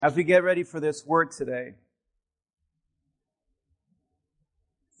As we get ready for this word today,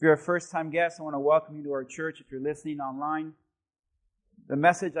 if you're a first-time guest, I want to welcome you to our church. If you're listening online, the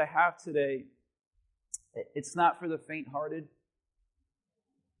message I have today, it's not for the faint-hearted.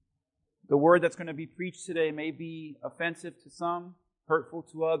 The word that's going to be preached today may be offensive to some, hurtful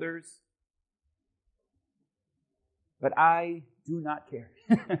to others, but I do not care.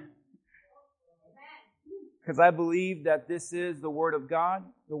 Because I believe that this is the Word of God.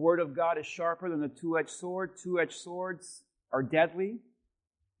 The Word of God is sharper than a two-edged sword. Two-edged swords are deadly.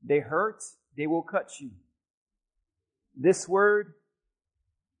 They hurt. They will cut you. This Word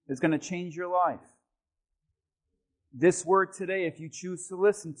is going to change your life. This Word today, if you choose to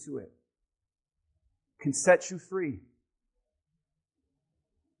listen to it, can set you free.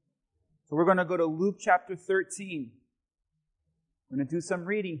 So we're going to go to Luke chapter 13. We're going to do some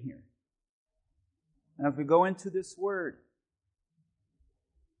reading here. And as we go into this word,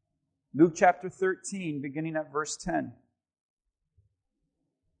 Luke chapter 13, beginning at verse 10.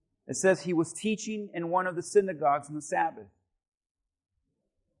 It says, "He was teaching in one of the synagogues on the Sabbath.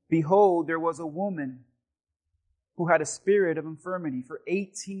 Behold, there was a woman who had a spirit of infirmity for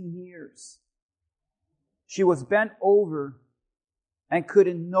 18 years. She was bent over and could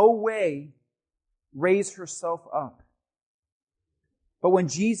in no way raise herself up. But when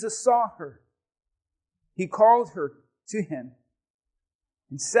Jesus saw her, He called her to Him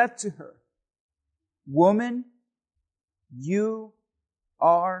and said to her, 'Woman, you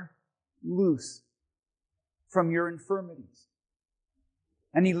are loose from your infirmities.'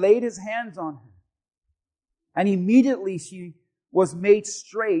 And He laid His hands on her. And immediately she was made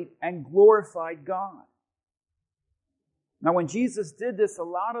straight and glorified God." Now when Jesus did this, a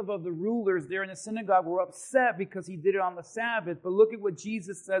lot of the rulers there in the synagogue were upset because He did it on the Sabbath. But look at what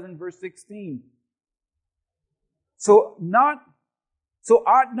Jesus says in verse 16. So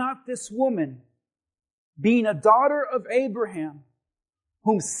ought not this woman, being a daughter of Abraham,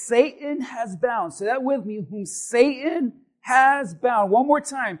 whom Satan has bound. Say that with me. Whom Satan has bound. One more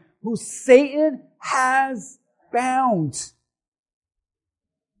time. Who Satan has bound.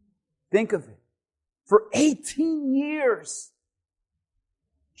 Think of it. For 18 years.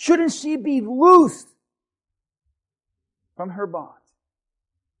 Shouldn't she be loosed from her bond?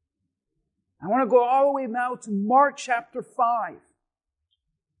 I want to go all the way now to Mark chapter 5.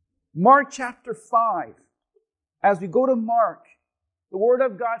 Mark chapter 5. As we go to Mark, the Word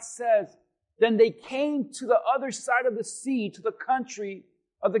of God says, "Then they came to the other side of the sea, to the country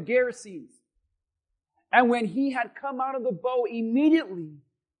of the Gerasenes. And when He had come out of the boat, immediately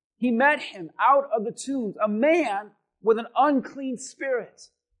He met him out of the tombs, a man with an unclean spirit,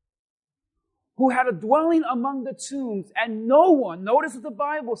 who had a dwelling among the tombs, and no one," notice what the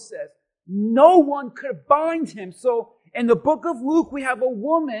Bible says, "no one could bind him." So in the book of Luke, we have a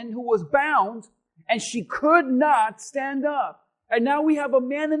woman who was bound and she could not stand up. And now we have a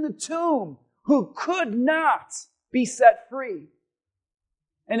man in the tomb who could not be set free.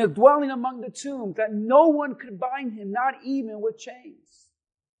 And a dwelling among the tombs that no one could bind him, not even with chains.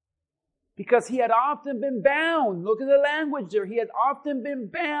 Because he had often been bound. Look at the language there. He had often been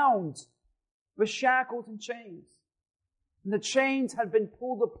bound with shackles and chains. And the chains had been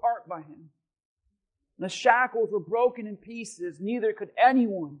pulled apart by him. And the shackles were broken in pieces. Neither could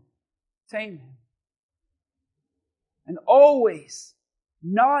anyone tame him. And always,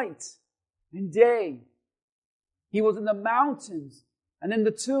 night and day, he was in the mountains and in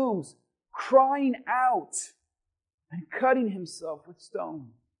the tombs, crying out and cutting himself with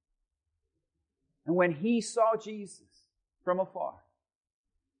stone. And when he saw Jesus from afar,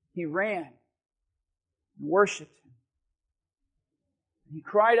 he ran and worshipped him. He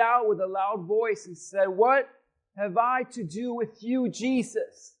cried out with a loud voice and said, "What have I to do with you,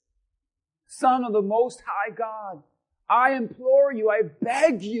 Jesus, Son of the Most High God? I implore you, I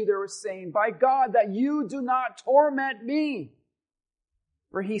beg you," they were saying, "by God, that you do not torment me."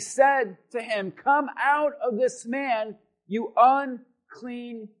 For he said to him, "Come out of this man, you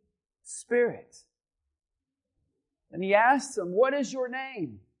unclean spirit." And he asked him, "What is your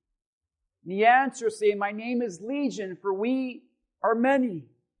name?" And he answered, saying, "My name is Legion, for we are many."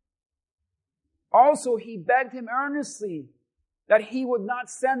 Also he begged him earnestly that he would not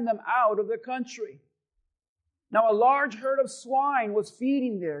send them out of the country. Now a large herd of swine was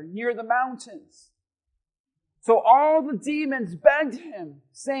feeding there near the mountains. So all the demons begged him,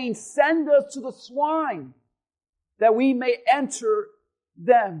 saying, "Send us to the swine, that we may enter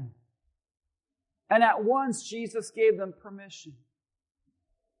them." And at once Jesus gave them permission.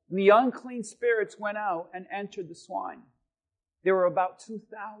 And the unclean spirits went out and entered the swine. There were about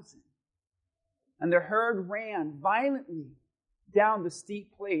 2,000. And the herd ran violently down the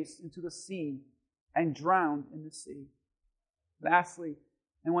steep place into the sea and drowned in the sea. Lastly,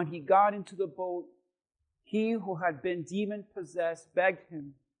 and when he got into the boat, he who had been demon-possessed begged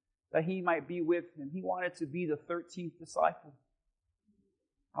him that he might be with him. He wanted to be the 13th disciple.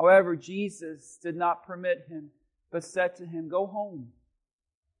 However, Jesus did not permit him, but said to him, "Go home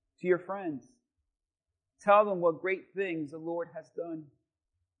to your friends. Tell them what great things the Lord has done,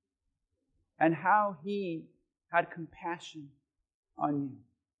 and how he had compassion on you."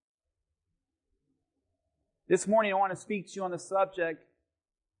 This morning I want to speak to you on the subject,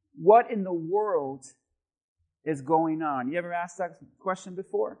 what in the world is going on? You ever asked that question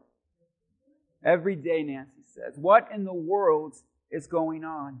before? Every day, Nancy says, what in the world is going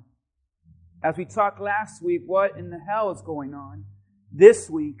on? As we talked last week, what in the hell is going on? This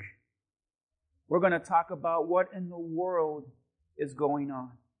week, we're going to talk about what in the world is going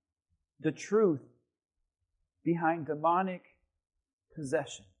on. The truth behind demonic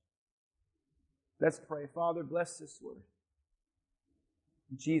possession. Let's pray. Father, bless this word.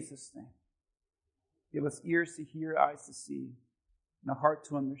 In Jesus' name. Give us ears to hear, eyes to see, and a heart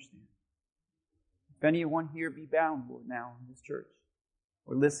to understand. If anyone here be bound, Lord, now in this church,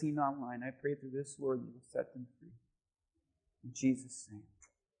 or listening online, I pray through this word you will set them free. In Jesus' name,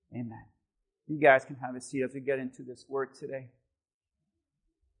 amen. You guys can have a seat as we get into this word today.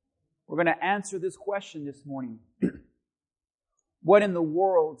 We're going to answer this question this morning. What in the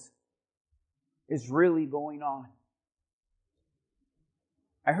world is really going on?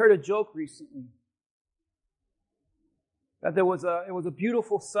 I heard a joke recently that it was a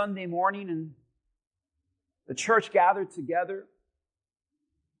beautiful Sunday morning and the church gathered together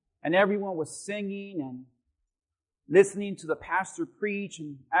and everyone was singing and listening to the pastor preach,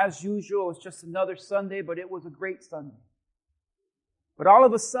 and as usual, it was just another Sunday, but it was a great Sunday. But all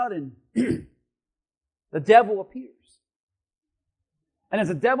of a sudden, the devil appears. And as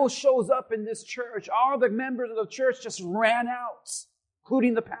the devil shows up in this church, all the members of the church just ran out,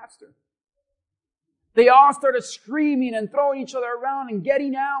 including the pastor. They all started screaming and throwing each other around and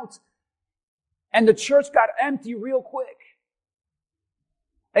getting out. And the church got empty real quick.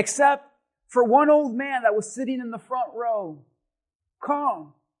 Except for one old man that was sitting in the front row,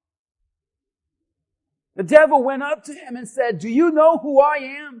 calm. The devil went up to him and said, "Do you know who I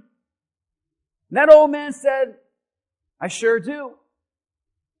am?" And that old man said, "I sure do."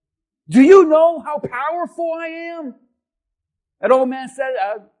 "Do you know how powerful I am?" That old man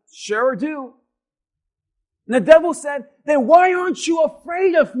said, "Sure do." And the devil said, "Then why aren't you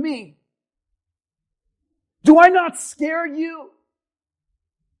afraid of me? Do I not scare you?"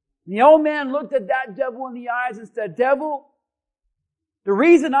 And the old man looked at that devil in the eyes and said, "Devil, the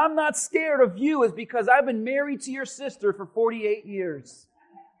reason I'm not scared of you is because I've been married to your sister for 48 years.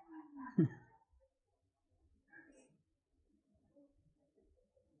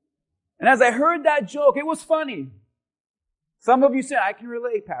 And as I heard that joke, it was funny. Some of you said, "I can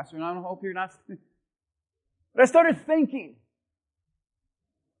relate, Pastor," and I hope you're not. But I started thinking,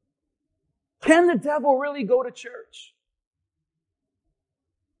 can the devil really go to church?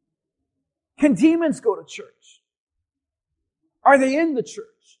 Can demons go to church? Are they in the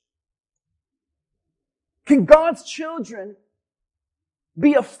church? Can God's children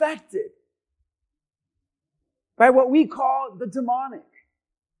be affected by what we call the demonic?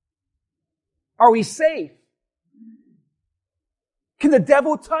 Are we safe? Can the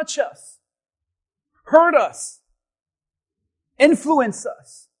devil touch us, hurt us, influence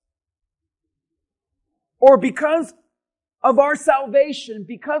us? Or because of our salvation,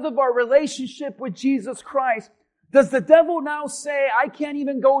 because of our relationship with Jesus Christ, does the devil now say, "I can't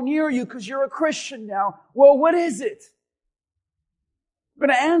even go near you because you're a Christian now"? Well, what is it? I'm going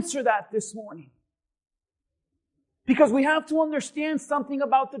to answer that this morning. Because we have to understand something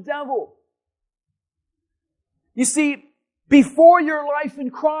about the devil. You see, before your life in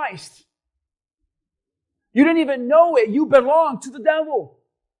Christ, you didn't even know it. You belonged to the devil.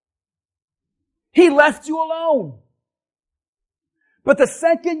 He left you alone. But the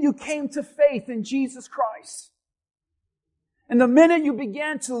second you came to faith in Jesus Christ, and the minute you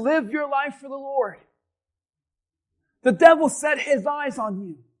began to live your life for the Lord, the devil set his eyes on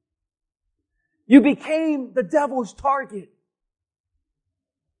you. You became the devil's target.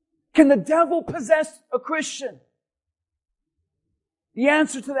 Can the devil possess a Christian? The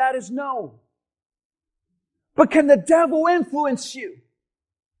answer to that is no. But can the devil influence you?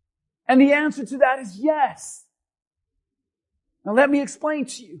 And the answer to that is yes. Now let me explain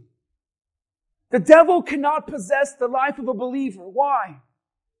to you. The devil cannot possess the life of a believer. Why?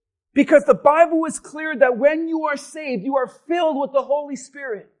 Because the Bible is clear that when you are saved, you are filled with the Holy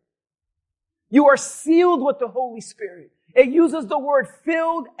Spirit. You are sealed with the Holy Spirit. It uses the word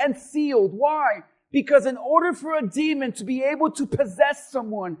filled and sealed. Why? Because in order for a demon to be able to possess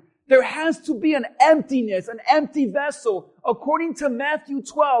someone, there has to be an emptiness, an empty vessel. According to Matthew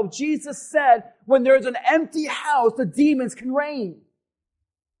 12, Jesus said, when there's an empty house, the demons can reign.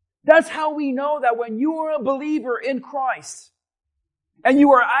 That's how we know that when you are a believer in Christ, and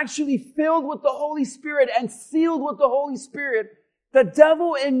you are actually filled with the Holy Spirit and sealed with the Holy Spirit, the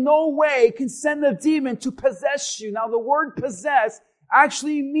devil in no way can send a demon to possess you. Now, the word possess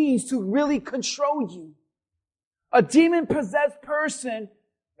actually means to really control you. A demon-possessed person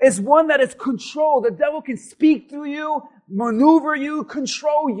is one that is controlled. The devil can speak through you, maneuver you,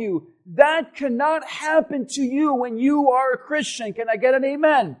 control you. That cannot happen to you when you are a Christian. Can I get an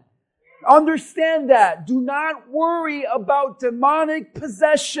amen? Understand that. Do not worry about demonic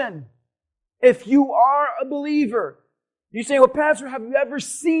possession if you are a believer. You say, well, Pastor, have you ever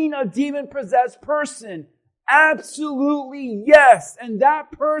seen a demon-possessed person? Absolutely yes. And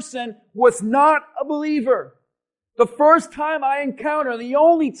that person was not a believer. The first time I encountered, the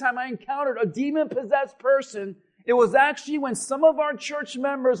only time I encountered a demon-possessed person, it was actually when some of our church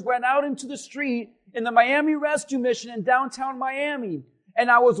members went out into the street in the Miami Rescue Mission in downtown Miami.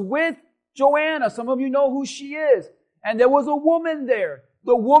 And I was with Joanna. Some of you know who she is. And there was a woman there.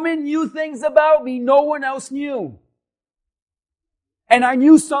 The woman knew things about me no one else knew. And I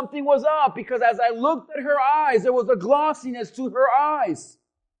knew something was up because as I looked at her eyes, there was a glossiness to her eyes.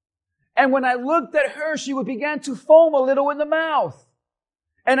 And when I looked at her, she began to foam a little in the mouth.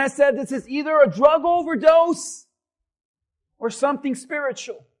 And I said, this is either a drug overdose or something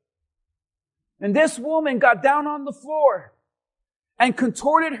spiritual. And this woman got down on the floor and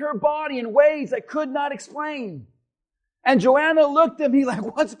contorted her body in ways I could not explain. And Joanna looked at me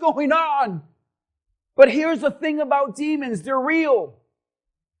like, what's going on? But here's the thing about demons. They're real.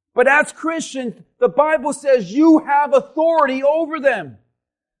 But as Christians, the Bible says you have authority over them.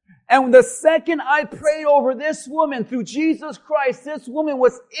 And the second I prayed over this woman through Jesus Christ, this woman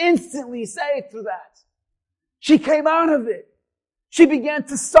was instantly saved through that. She came out of it. She began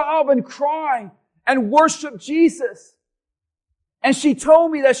to sob and cry and worship Jesus. And she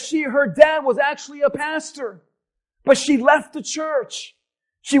told me that her dad was actually a pastor. But she left the church.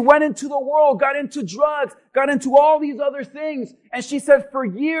 She went into the world, got into drugs, got into all these other things. And she said, for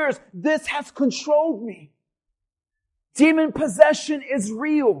years, this has controlled me. Demon possession is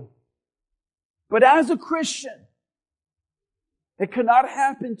real. But as a Christian, it cannot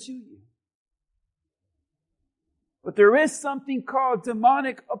happen to you. But there is something called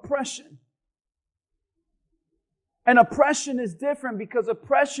demonic oppression. And oppression is different because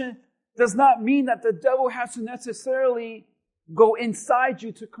oppression does not mean that the devil has to necessarily go inside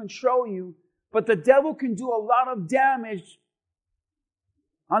you to control you, but the devil can do a lot of damage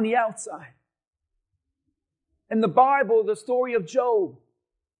on the outside. In the Bible, the story of Job,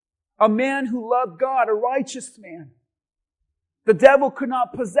 a man who loved God, a righteous man, the devil could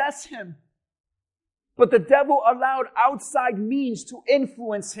not possess him, but the devil allowed outside means to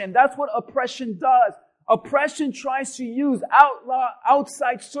influence him. That's what oppression does. Oppression tries to use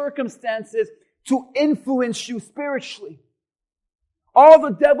outside circumstances to influence you spiritually. All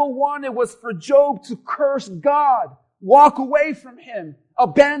the devil wanted was for Job to curse God, walk away from him,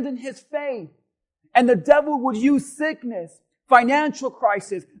 abandon his faith. And the devil would use sickness, financial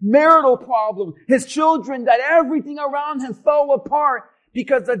crisis, marital problem, his children, that everything around him fell apart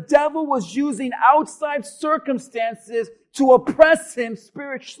because the devil was using outside circumstances to oppress him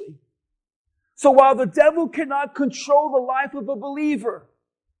spiritually. So while the devil cannot control the life of a believer,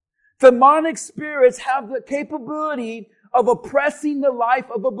 demonic spirits have the capability of oppressing the life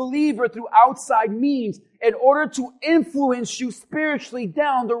of a believer through outside means in order to influence you spiritually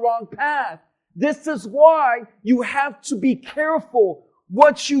down the wrong path. This is why you have to be careful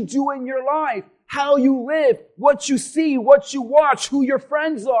what you do in your life, how you live, what you see, what you watch, who your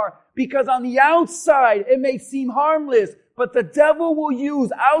friends are. Because on the outside, it may seem harmless, but the devil will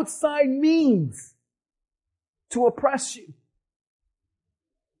use outside means to oppress you.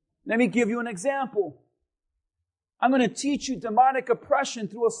 Let me give you an example. I'm going to teach you demonic oppression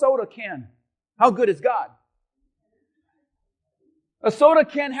through a soda can. How good is God? A soda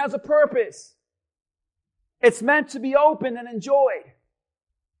can has a purpose. It's meant to be opened and enjoyed.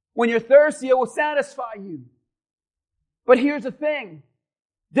 When you're thirsty, it will satisfy you. But here's the thing.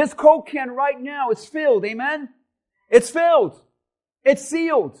 This Coke can right now is filled. Amen? It's filled. It's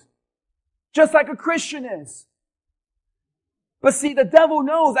sealed. Just like a Christian is. But see, the devil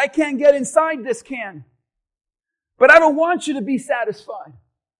knows I can't get inside this can. But I don't want you to be satisfied.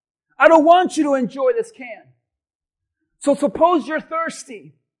 I don't want you to enjoy this can. So suppose you're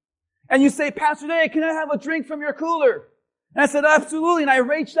thirsty and you say, Pastor Dave, can I have a drink from your cooler? And I said, absolutely. And I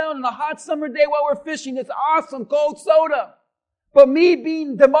reached out on a hot summer day while we're fishing. It's awesome, cold soda. But me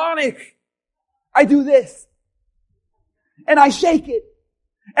being demonic, I do this. And I shake it.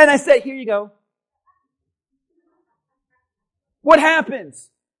 And I said, here you go. What happens?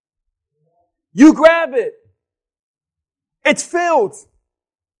 You grab it. It's filled.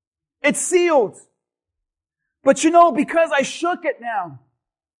 It's sealed. But because I shook it now,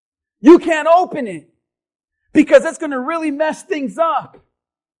 you can't open it. Because it's going to really mess things up.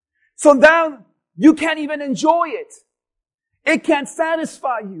 So now you can't even enjoy it. It can't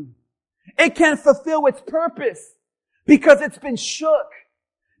satisfy you. It can't fulfill its purpose because it's been shook.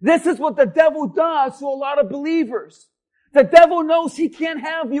 This is what the devil does to a lot of believers. The devil knows he can't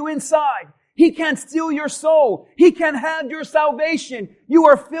have you inside. He can't steal your soul. He can't have your salvation. You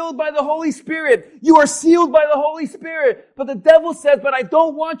are filled by the Holy Spirit. You are sealed by the Holy Spirit. But the devil says, but I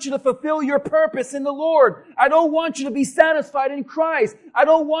don't want you to fulfill your purpose in the Lord. I don't want you to be satisfied in Christ. I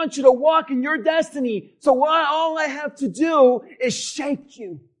don't want you to walk in your destiny. So all I have to do is shake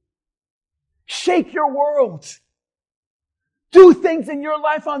you. Shake your world. Do things in your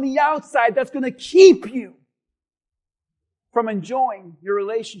life on the outside that's going to keep you from enjoying your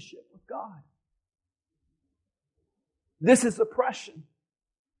relationship with God. This is oppression.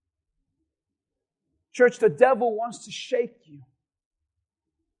 Church, the devil wants to shake you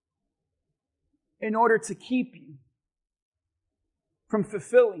in order to keep you from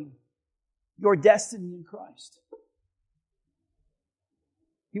fulfilling your destiny in Christ.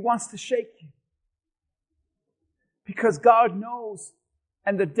 He wants to shake you because God knows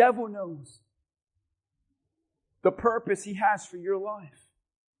and the devil knows the purpose he has for your life.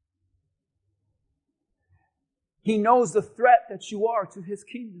 He knows the threat that you are to his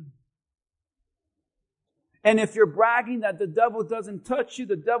kingdom. And if you're bragging that the devil doesn't touch you,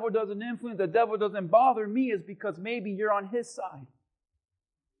 the devil doesn't influence, the devil doesn't bother me, is because maybe you're on his side.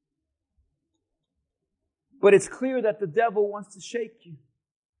 But it's clear that the devil wants to shake you.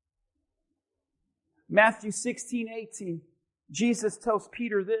 Matthew 16:18, Jesus tells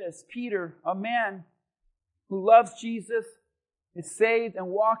Peter this. Peter, a man who loves Jesus, is saved and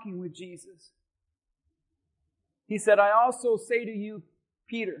walking with Jesus. He said, I also say to you,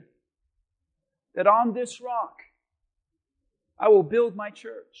 Peter, that on this rock I will build my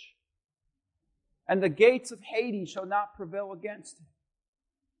church, and the gates of Hades shall not prevail against it.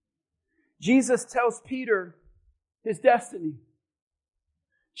 Jesus tells Peter his destiny.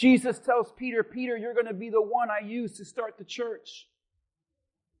 Jesus tells Peter, Peter, you're going to be the one I use to start the church.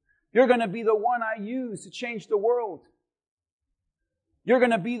 You're going to be the one I use to change the world. You're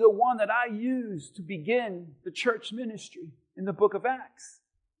going to be the one that I use to begin the church ministry in the book of Acts.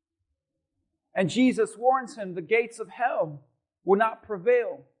 And Jesus warns him, the gates of hell will not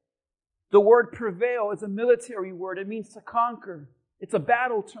prevail. The word prevail is a military word. It means to conquer. It's a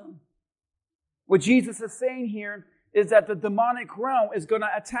battle term. What Jesus is saying here is that the demonic realm is going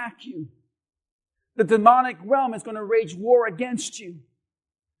to attack you. The demonic realm is going to wage war against you.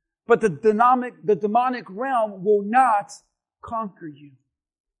 But the demonic realm will not conquer you.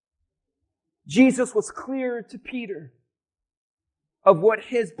 Jesus was clear to Peter of what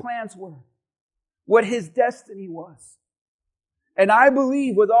his plans were, what his destiny was. And I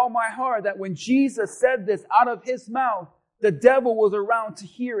believe with all my heart that when Jesus said this out of his mouth, the devil was around to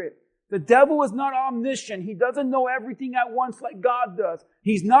hear it. The devil is not omniscient. He doesn't know everything at once like God does.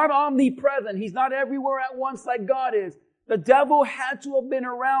 He's not omnipresent. He's not everywhere at once like God is. The devil had to have been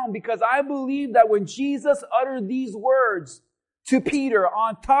around because I believe that when Jesus uttered these words to Peter,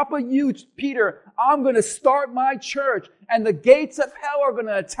 on top of you, Peter, I'm going to start my church and the gates of hell are going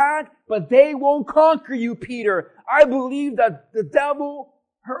to attack, but they won't conquer you, Peter. I believe that the devil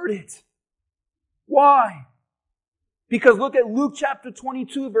heard it. Why? Because look at Luke chapter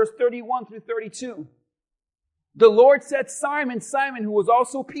 22, verse 31 through 32. The Lord said, Simon, Simon, who was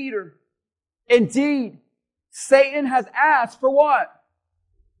also Peter, indeed, Satan has asked for what?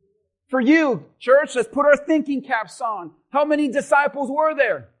 For you, church, let's put our thinking caps on. How many disciples were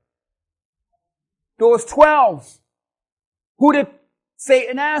there? There was 12. Who did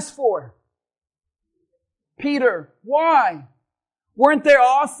Satan ask for? Peter. Why? Weren't they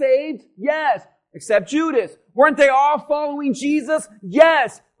all saved? Yes. Except Judas. Weren't they all following Jesus?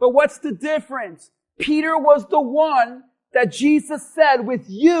 Yes. But what's the difference? Peter was the one that Jesus said, with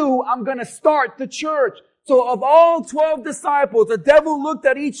you, I'm going to start the church. So of all 12 disciples, the devil looked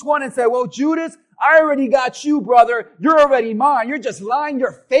at each one and said, well, Judas, I already got you, brother. You're already mine. You're just lying.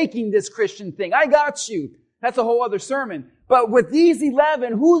 You're faking this Christian thing. I got you. That's a whole other sermon. But with these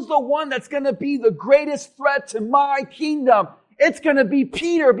 11, who's the one that's going to be the greatest threat to my kingdom? It's going to be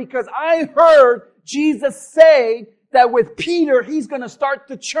Peter, because I heard Jesus say that with Peter, he's going to start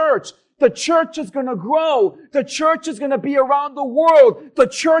the church. The church is going to grow. The church is going to be around the world. The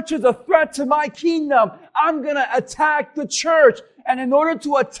church is a threat to my kingdom. I'm going to attack the church. And in order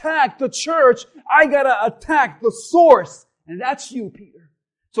to attack the church, I got to attack the source. And that's you, Peter.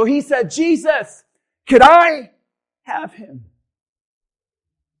 So he said, Jesus, could I have him?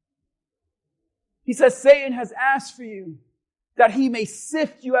 He says, Satan has asked for you that he may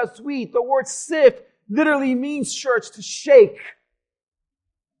sift you as wheat. The word sift literally means, church, to shake.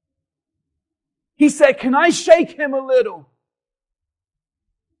 He said, can I shake him a little?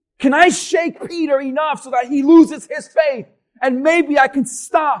 Can I shake Peter enough so that he loses his faith? And maybe I can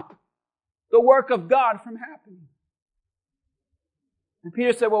stop the work of God from happening. And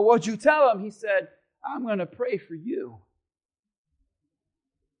Peter said, well, what'd you tell him? He said, I'm going to pray for you.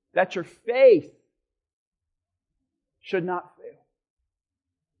 That your faith should not fail.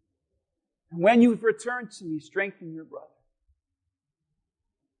 And when you've returned to me, strengthen your brother.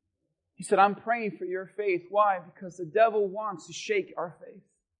 He said, I'm praying for your faith. Why? Because the devil wants to shake our faith.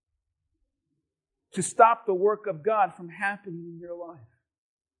 To stop the work of God from happening in your life.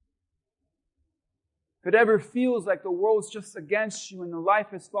 If it ever feels like the world's just against you and the life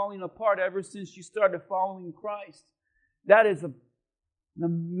is falling apart ever since you started following Christ, that is an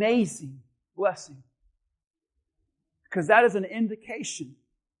amazing blessing. Because that is an indication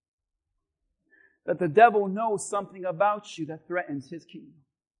that the devil knows something about you that threatens his kingdom.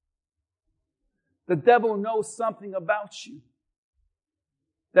 The devil knows something about you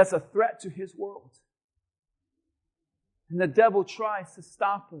that's a threat to his world. And the devil tries to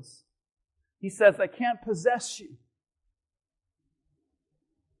stop us. He says, I can't possess you,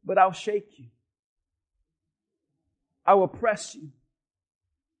 but I'll shake you. I'll oppress you.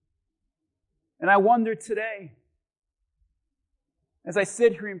 And I wonder today, as I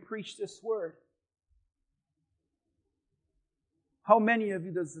sit here and preach this word, how many of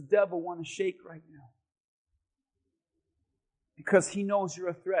you does the devil want to shake right now? Because he knows you're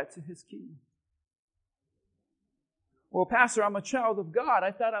a threat to his kingdom. Well, Pastor, I'm a child of God.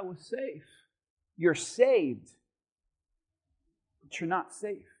 I thought I was safe. You're saved, but you're not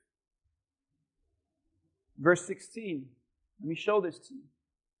safe. Verse 16. Let me show this to you.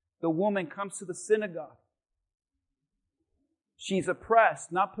 The woman comes to the synagogue. She's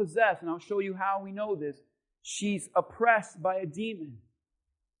oppressed, not possessed. And I'll show you how we know this. She's oppressed by a demon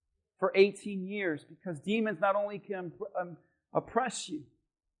for 18 years. Because demons not only can oppress you,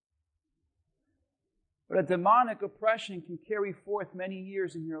 but a demonic oppression can carry forth many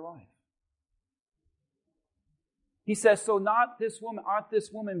years in your life. He says, so not this woman, ought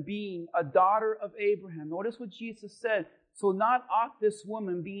this woman being a daughter of Abraham. Notice what Jesus said. So not ought this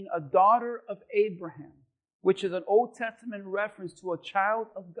woman being a daughter of Abraham, which is an Old Testament reference to a child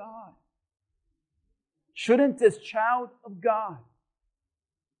of God. Shouldn't this child of God?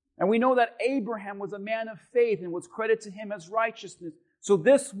 And we know that Abraham was a man of faith and was credited to him as righteousness. So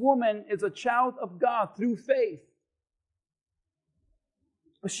this woman is a child of God through faith.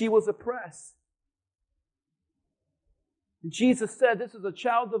 But she was oppressed. And Jesus said this is a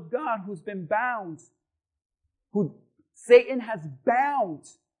child of God who's been bound, who Satan has bound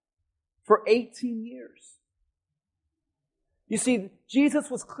for 18 years. You see, Jesus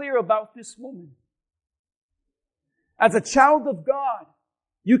was clear about this woman. As a child of God,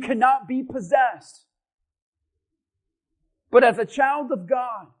 you cannot be possessed. But as a child of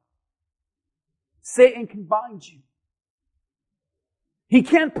God, Satan can bind you. He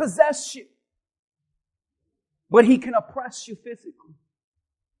can't possess you, but he can oppress you physically.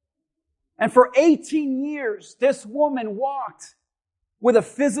 And for 18 years, this woman walked with a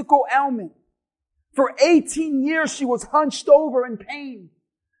physical ailment. For 18 years, she was hunched over in pain.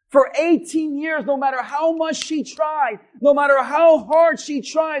 For 18 years, no matter how much she tried, no matter how hard she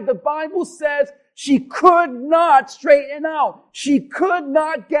tried, the Bible says she could not straighten out. She could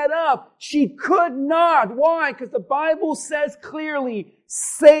not get up. She could not. Why? Because the Bible says clearly,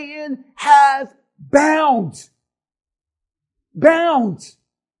 Satan has bound. Bound.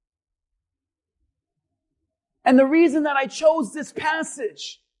 And the reason that I chose this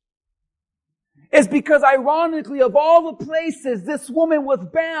passage is because ironically, of all the places this woman was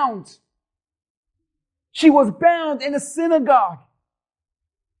bound, she was bound in a synagogue,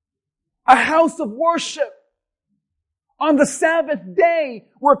 a house of worship, on the Sabbath day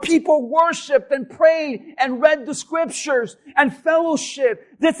where people worshiped and prayed and read the scriptures and fellowship.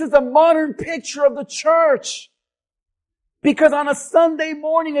 This is a modern picture of the church. Because on a Sunday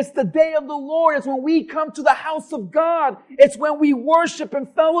morning, it's the day of the Lord. It's when we come to the house of God. It's when we worship and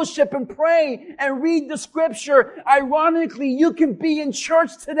fellowship and pray and read the scripture. Ironically, you can be in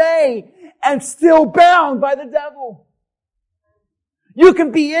church today and still bound by the devil. You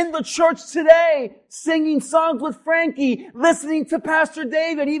can be in the church today, singing songs with Frankie, listening to Pastor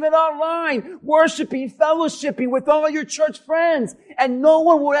David, even online, worshiping, fellowshipping with all your church friends, and no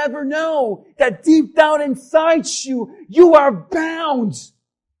one will ever know that deep down inside you, you are bound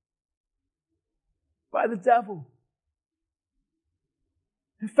by the devil.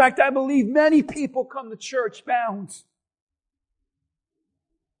 In fact, I believe many people come to church bound.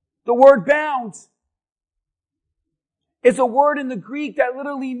 The word bound is a word in the Greek that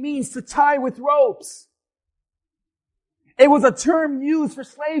literally means to tie with ropes. It was a term used for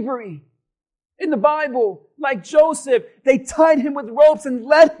slavery. In the Bible, like Joseph, they tied him with ropes and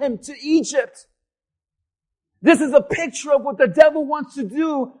led him to Egypt. This is a picture of what the devil wants to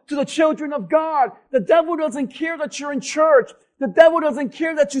do to the children of God. The devil doesn't care that you're in church. The devil doesn't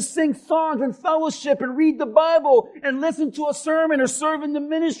care that you sing songs and fellowship and read the Bible and listen to a sermon or serve in the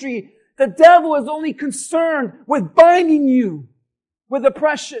ministry. The devil is only concerned with binding you with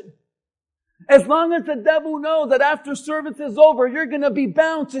oppression. As long as the devil knows that after service is over, you're going to be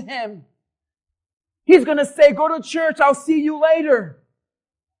bound to him. He's going to say, go to church, I'll see you later.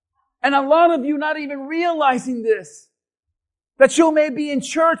 And a lot of you not even realizing this, that you may be in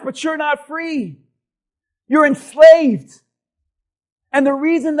church, but you're not free. You're enslaved. And the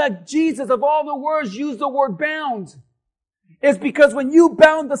reason that Jesus, of all the words, used the word bound is because when you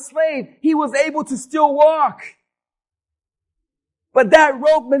bound the slave, he was able to still walk. But that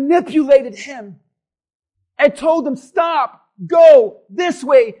rope manipulated him and told him, stop, go this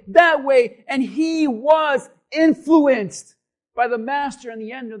way, that way. And he was influenced by the master and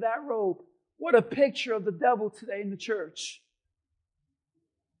the end of that rope. What a picture of the devil today in the church.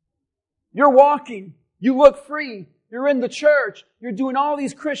 You're walking. You look free. You're in the church. You're doing all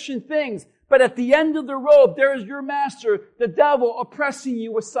these Christian things. But at the end of the rope, there is your master, the devil, oppressing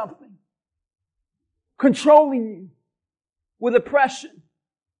you with something. Controlling you with oppression.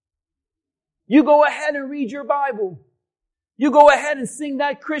 You go ahead and read your Bible. You go ahead and sing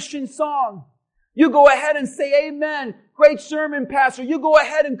that Christian song. You go ahead and say amen. Great sermon, pastor. You go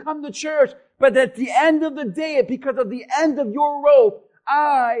ahead and come to church. But at the end of the day, because of the end of your rope,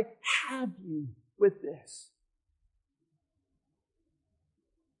 I have you with this.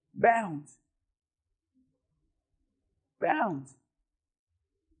 Bound. Bound.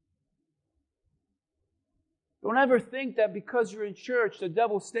 Don't ever think that because you're in church, the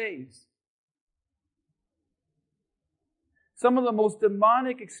devil stays. Some of the most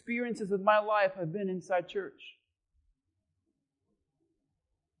demonic experiences of my life have been inside church.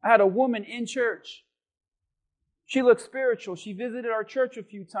 I had a woman in church. She looked spiritual. She visited our church a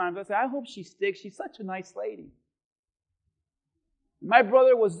few times. I said, I hope she sticks. She's such a nice lady. My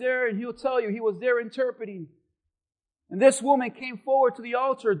brother was there, and he'll tell you, he was there interpreting. And this woman came forward to the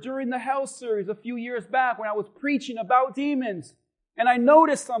altar during the Hell series a few years back when I was preaching about demons. And I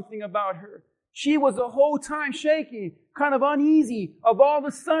noticed something about her. She was the whole time shaking, kind of uneasy. Of all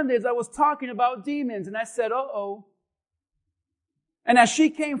the Sundays I was talking about demons. And I said, uh-oh. And as she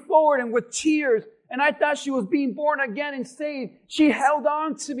came forward and with tears, and I thought she was being born again and saved, she held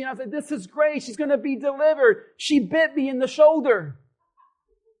on to me. And I said, this is great. She's going to be delivered. She bit me in the shoulder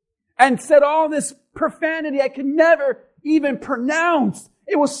and said all this profanity I could never even pronounce.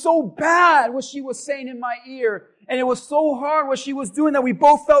 It was so bad what she was saying in my ear. And it was so hard what she was doing that we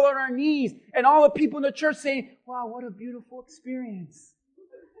both fell on our knees. And all the people in the church saying, wow, what a beautiful experience.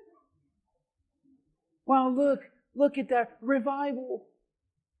 Wow, look at that revival.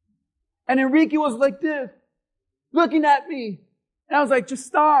 And Enrique was like this, looking at me. And I was like, just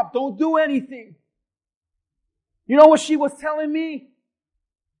stop. Don't do anything. You know what she was telling me?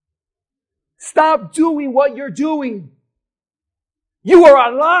 Stop doing what you're doing. You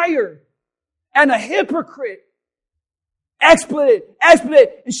are a liar and a hypocrite. Expletive.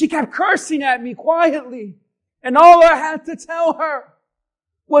 And she kept cursing at me quietly. And all I had to tell her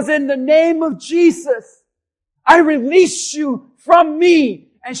was, in the name of Jesus, I release you from me.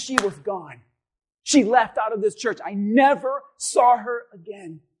 And she was gone. She left out of this church. I never saw her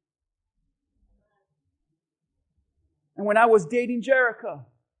again. And when I was dating Jerica,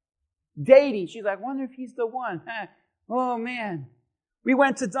 she's like, wonder if he's the one. Oh man. We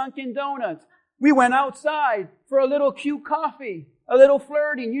went to Dunkin' Donuts. We went outside for a little cute coffee, a little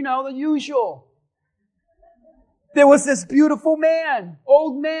flirting, the usual. There was this beautiful man,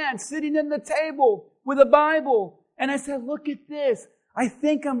 old man, sitting in the table with a Bible. And I said, look at this. I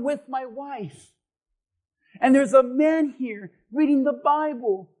think I'm with my wife. And there's a man here reading the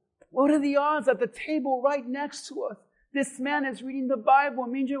Bible. What are the odds at the table right next to us? This man is reading the Bible.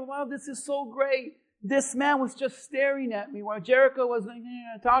 And me and Jerica, wow, this is so great. This man was just staring at me while Jerica was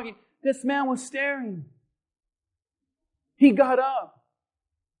talking. This man was staring. He got up.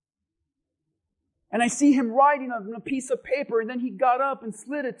 And I see him writing on a piece of paper, and then he got up and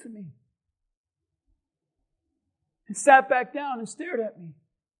slid it to me. And sat back down and stared at me.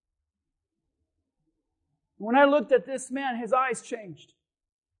 When I looked at this man, his eyes changed.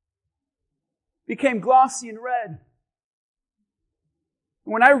 Became glossy and red.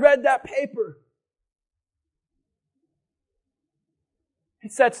 When I read that paper,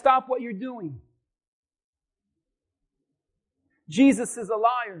 it said, stop what you're doing. Jesus is a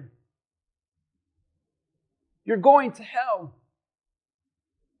liar. You're going to hell.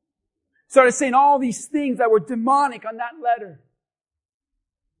 Started saying all these things that were demonic on that letter.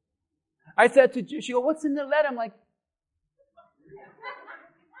 I said to, she goes, what's in the letter? I'm like,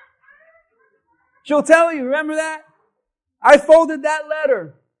 she'll tell you, remember that? I folded that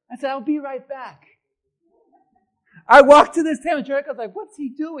letter. I said, I'll be right back. I walked to this table, and Jericho was like, what's he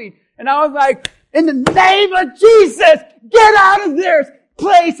doing? And I was like, in the name of Jesus, get out of this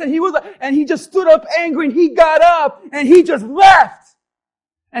place. And he just stood up angry, and he got up, and he just left.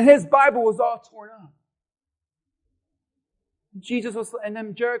 And his Bible was all torn up. And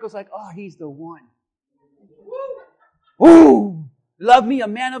then Jericho's like, oh, he's the one. Ooh, love me a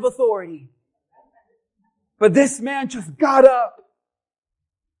man of authority. But this man just got up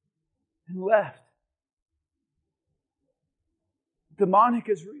and left. Demonic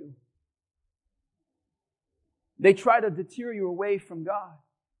is real. They try to deter you away from God.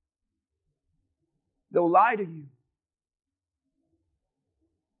 They'll lie to you.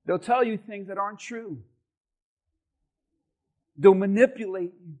 They'll tell you things that aren't true. They'll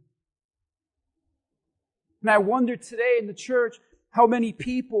manipulate you. And I wonder today in the church how many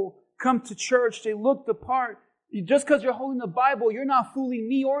people come to church, they look the part. Just because you're holding the Bible, you're not fooling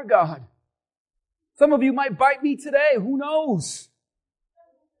me or God. Some of you might bite me today. Who knows?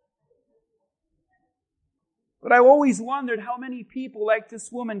 But I always wondered how many people like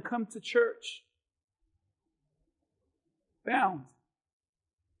this woman come to church bound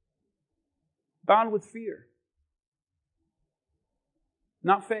with fear.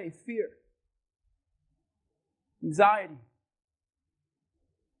 Not faith, fear. Anxiety.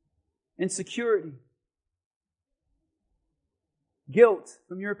 Insecurity. Guilt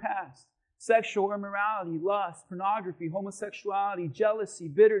from your past. Sexual immorality, lust, pornography, homosexuality, jealousy,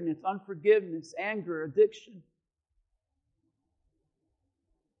 bitterness, unforgiveness, anger, addiction.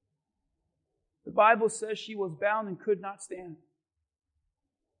 The Bible says she was bound and could not stand.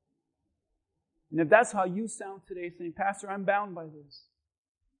 And if that's how you sound today, saying, Pastor, I'm bound by this.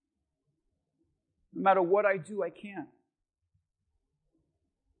 No matter what I do, I can't.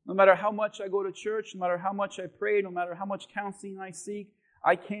 No matter how much I go to church, no matter how much I pray, no matter how much counseling I seek,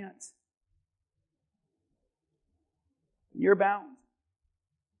 I can't. You're bound.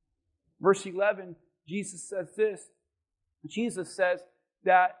 Verse 11, Jesus says this. Jesus says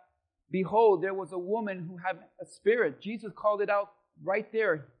that, behold, there was a woman who had a spirit. Jesus called it out right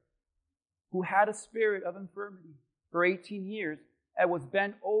there. Who had a spirit of infirmity for 18 years and was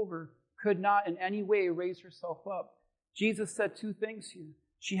bent over, could not in any way raise herself up. Jesus said two things here.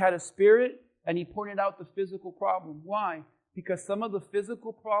 She had a spirit, and he pointed out the physical problem. Why? Because some of the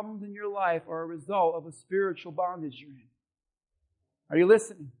physical problems in your life are a result of a spiritual bondage you're in. Are you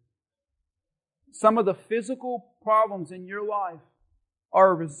listening? Some of the physical problems in your life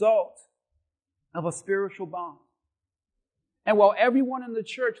are a result of a spiritual bond. And while everyone in the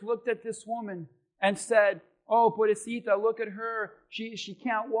church looked at this woman and said, oh, pobrecita, look at her, she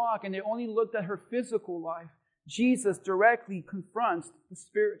can't walk, and they only looked at her physical life, Jesus directly confronts the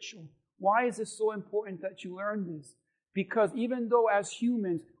spiritual. Why is it so important that you learn this? Because even though as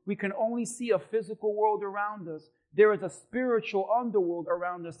humans we can only see a physical world around us, there is a spiritual underworld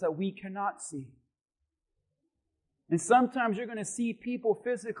around us that we cannot see. And sometimes you're going to see people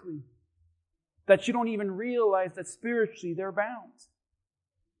physically that you don't even realize that spiritually they're bound.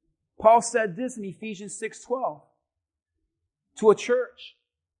 Paul said this in Ephesians 6:12 to a church.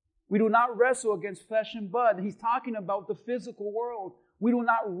 We do not wrestle against flesh and blood. He's talking about the physical world. We do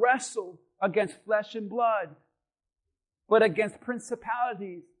not wrestle against flesh and blood, but against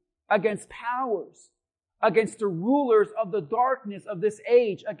principalities, against powers, against the rulers of the darkness of this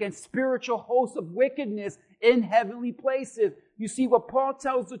age, against spiritual hosts of wickedness in heavenly places. You see what Paul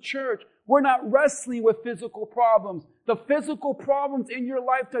tells the church. We're not wrestling with physical problems. The physical problems in your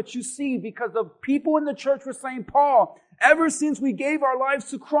life that you see, because the people in the church were saying, Paul, ever since we gave our lives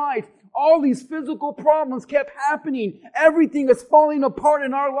to Christ, all these physical problems kept happening. Everything is falling apart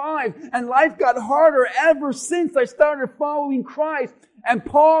in our lives. And life got harder ever since I started following Christ. And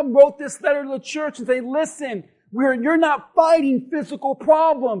Paul wrote this letter to the church and said, listen, you're not fighting physical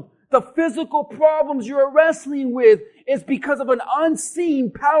problems. the physical problems you're wrestling with is because of an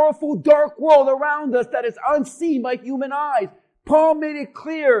unseen, powerful, dark world around us that is unseen by human eyes. Paul made it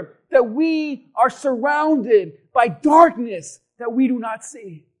clear that we are surrounded by darkness that we do not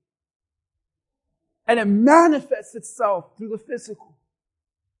see. And it manifests itself through the physical.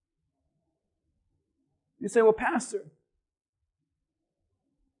 You say, well, Pastor,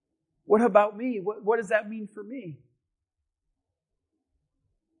 what about me? What does that mean for me?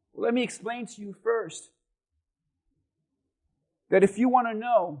 Well, let me explain to you first that if you want to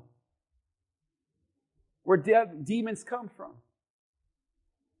know where demons come from,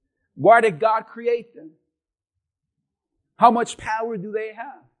 why did God create them? How much power do they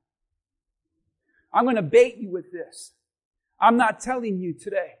have? I'm going to bait you with this. I'm not telling you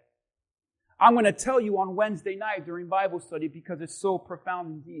today. I'm going to tell you on Wednesday night during Bible study because it's so profound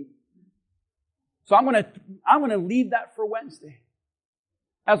indeed. So I'm going to leave that for Wednesday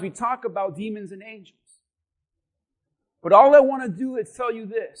as we talk about demons and angels. But all I want to do is tell you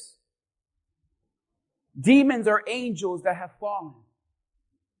this. Demons are angels that have fallen.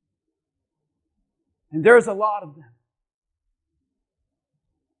 And there's a lot of them.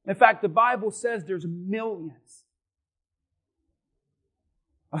 In fact, the Bible says there's millions.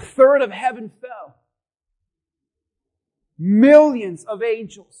 A third of heaven fell. Millions of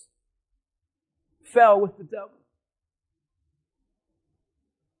angels fell with the devil.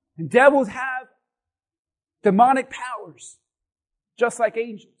 And devils have demonic powers, just like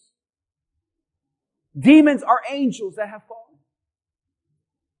angels. Demons are angels that have fallen.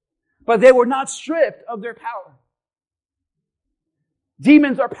 But they were not stripped of their power.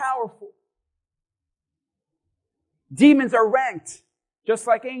 Demons are powerful. Demons are ranked, just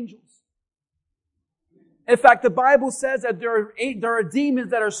like angels. In fact, the Bible says that there are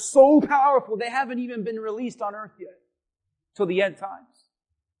demons that are so powerful they haven't even been released on earth yet till the end times.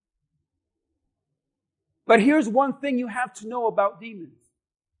 But here's one thing you have to know about demons.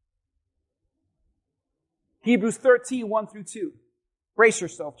 Hebrews 13, 1 through 2. Brace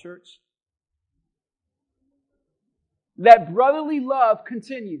yourself, church. Let brotherly love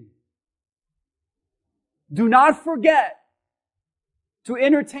continue. Do not forget to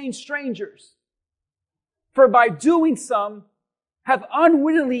entertain strangers, for by doing some have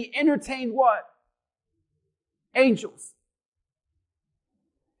unwittingly entertained what? Angels.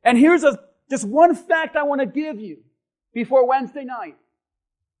 And here's just one fact I want to give you before Wednesday night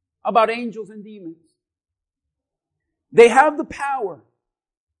about angels and demons. They have the power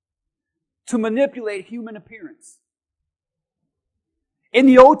to manipulate human appearance. In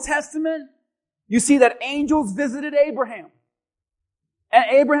the Old Testament, you see that angels visited Abraham. And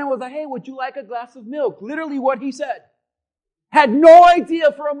Abraham was like, hey, would you like a glass of milk? Literally what he said. Had no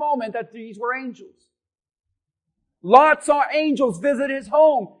idea for a moment that these were angels. Lot saw angels visit his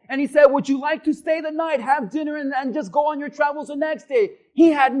home. And he said, would you like to stay the night, have dinner, and just go on your travels the next day?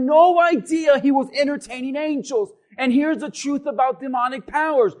 He had no idea he was entertaining angels. And here's the truth about demonic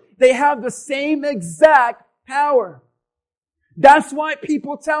powers. They have the same exact power. That's why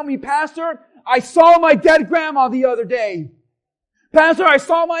people tell me, Pastor, I saw my dead grandma the other day. Pastor, I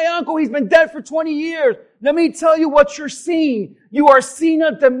saw my uncle. He's been dead for 20 years. Let me tell you what you're seeing. You are seeing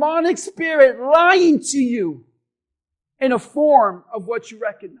a demonic spirit lying to you in a form of what you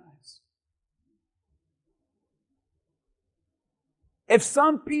recognize. If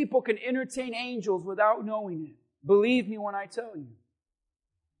some people can entertain angels without knowing it, believe me when I tell you,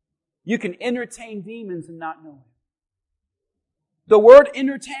 you can entertain demons and not know it. The word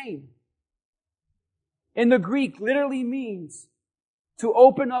entertain in the Greek literally means to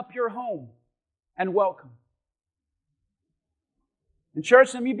open up your home and welcome. And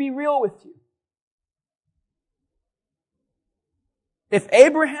church, let me be real with you. If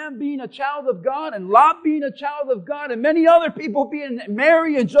Abraham being a child of God and Lot being a child of God and many other people being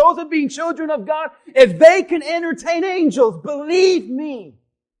Mary and Joseph being children of God, if they can entertain angels, believe me,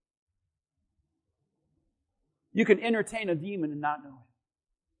 you can entertain a demon and not know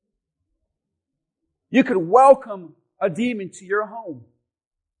it. You could welcome a demon to your home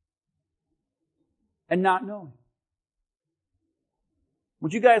and not know it.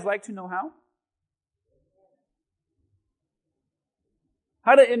 Would you guys like to know how?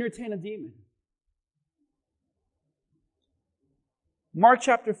 How to entertain a demon. Mark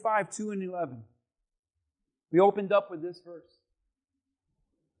chapter 5, 2 and 11. We opened up with this verse.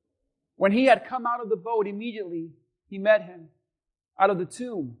 When he had come out of the boat, immediately he met him out of the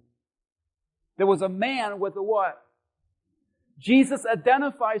tomb. There was a man with a what? Jesus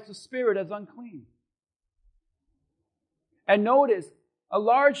identifies the spirit as unclean. And notice, a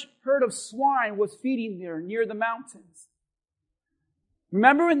large herd of swine was feeding there near the mountains.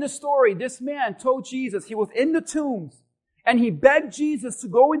 Remember in the story, this man told Jesus he was in the tombs and he begged Jesus to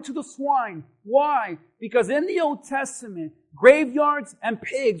go into the swine. Why? Because in the Old Testament, graveyards and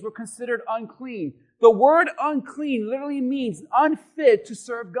pigs were considered unclean. The word unclean literally means unfit to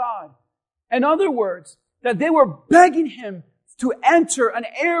serve God. In other words, that they were begging him to enter an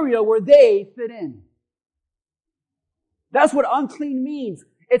area where they fit in. That's what unclean means.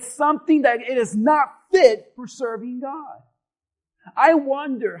 It's something that it is not fit for serving God. I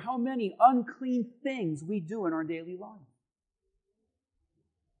wonder how many unclean things we do in our daily life.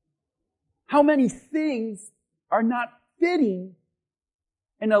 How many things are not fitting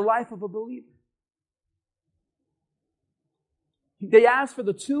in the life of a believer. They asked for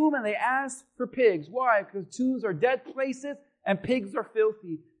the tomb and they asked for pigs. Why? Because tombs are dead places and pigs are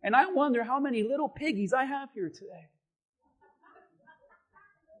filthy. And I wonder how many little piggies I have here today.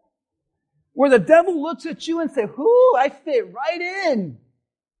 Where the devil looks at you and says, I fit right in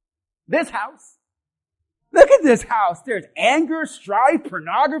this house. Look at this house. There's anger, strife,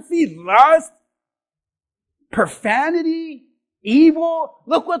 pornography, lust, profanity, evil.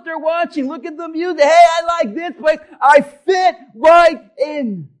 Look what they're watching. Look at the music. Hey, I like this place. I fit right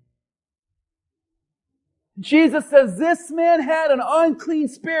in. Jesus says this man had an unclean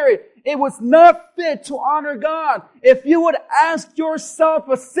spirit. It was not fit to honor God. If you would ask yourself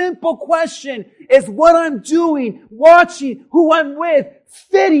a simple question, is what I'm doing, watching, who I'm with,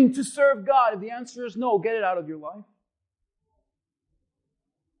 fitting to serve God? If the answer is no, get it out of your life.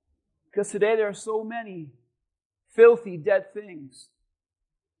 Because today there are so many filthy, dead things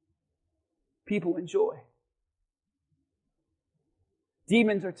people enjoy.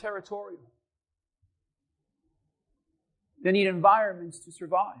 Demons are territorial. They need environments to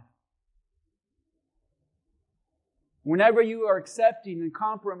survive. Whenever you are accepting and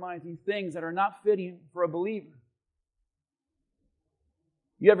compromising things that are not fitting for a believer,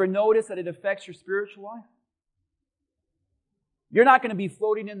 you ever notice that it affects your spiritual life? You're not going to be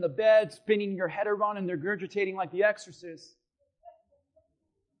floating in the bed, spinning your head around and regurgitating like the exorcist.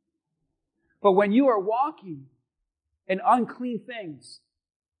 But when you are walking in unclean things,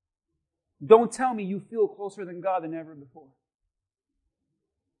 don't tell me you feel closer than God than ever before.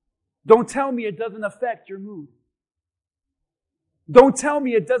 Don't tell me it doesn't affect your mood. Don't tell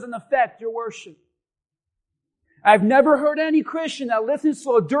me it doesn't affect your worship. I've never heard any Christian that listens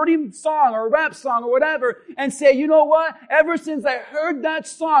to a dirty song or a rap song or whatever and say, you know what? Ever since I heard that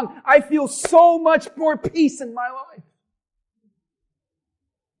song, I feel so much more peace in my life.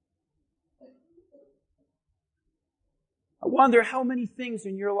 I wonder how many things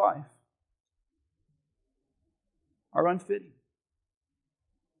in your life are unfitting.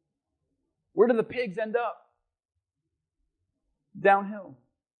 Where do the pigs end up? Downhill.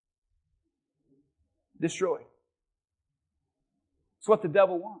 Destroyed. It's what the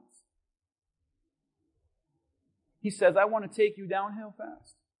devil wants. He says, I want to take you downhill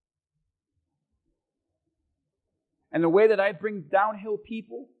fast. And the way that I bring downhill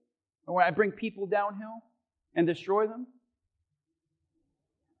people, or when I bring people downhill and destroy them,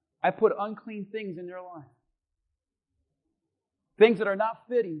 I put unclean things in their life. Things that are not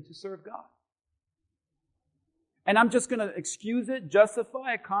fitting to serve God. And I'm just going to excuse it,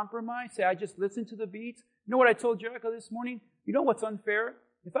 justify it, compromise, say I just listened to the beats. You know what I told Jericho this morning? You know what's unfair?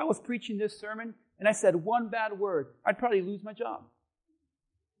 If I was preaching this sermon and I said one bad word, I'd probably lose my job.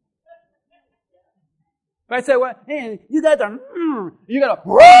 If I said, well, hey, you guys are,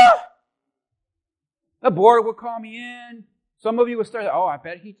 the board would call me in. Some of you would start, I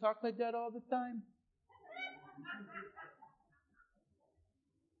bet he talked like that all the time.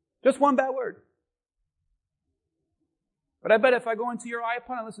 Just one bad word. But I bet if I go into your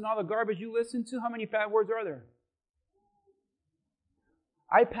iPod and listen to all the garbage you listen to, how many bad words are there?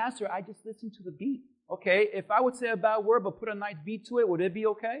 Pastor, I just listen to the beat. Okay, if I would say a bad word but put a nice beat to it, would it be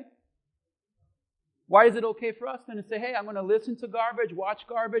okay? Why is it okay for us then to say, hey, I'm going to listen to garbage, watch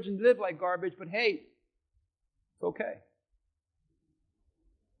garbage, and live like garbage, but hey, it's okay.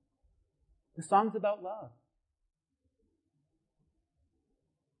 The song's about love.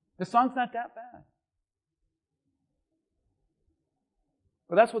 The song's not that bad.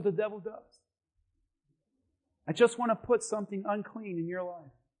 But that's what the devil does. I just want to put something unclean in your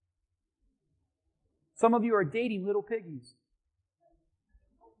life. Some of you are dating little piggies.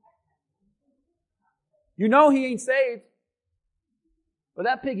 You know he ain't saved, but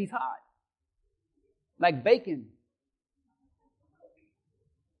that piggy's hot. Like bacon.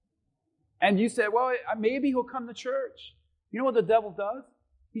 And you said, well, maybe he'll come to church. You know what the devil does?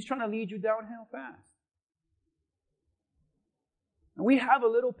 He's trying to lead you downhill fast. And we have a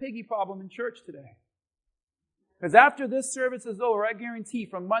little piggy problem in church today. Because after this service is over, I guarantee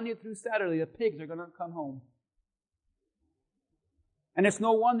from Monday through Saturday, the pigs are going to come home. And it's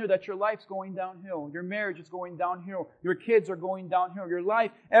no wonder that your life's going downhill. Your marriage is going downhill. Your kids are going downhill. Your life,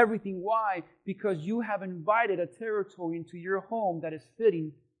 everything. Why? Because you have invited a territory into your home that is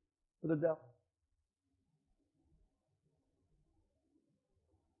fitting for the devil.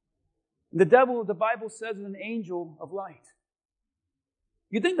 The devil, the Bible says, is an angel of light.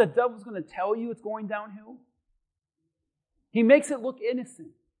 You think the devil's going to tell you it's going downhill? He makes it look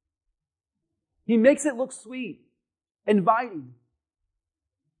innocent. He makes it look sweet, inviting.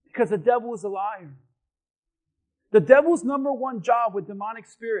 Because the devil is a liar. The devil's number one job with demonic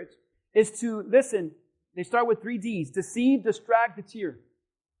spirits is to, listen, they start with 3 Ds: deceive, distract, deter.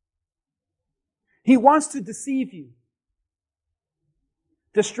 He wants to deceive you,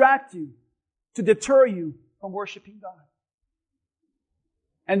 distract you, to deter you from worshiping God.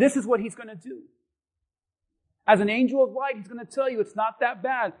 And this is what he's going to do. As an angel of light, he's going to tell you it's not that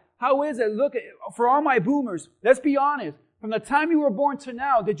bad. How is it? Look, for all my boomers, let's be honest. From the time you were born to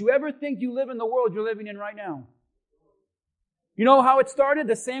now, did you ever think you live in the world you're living in right now? You know how it started?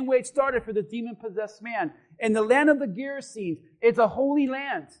 The same way it started for the demon-possessed man. In the land of the Gerasenes, it's a holy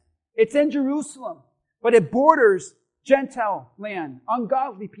land. It's in Jerusalem, but it borders Gentile land,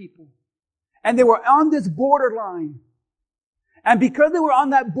 ungodly people. And they were on this borderline. And because they were on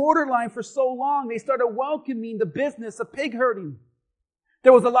that borderline for so long, they started welcoming the business of pig herding.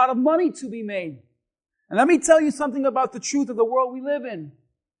 There was a lot of money to be made. And let me tell you something about the truth of the world we live in.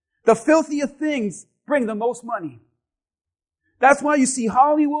 The filthiest things bring the most money. That's why you see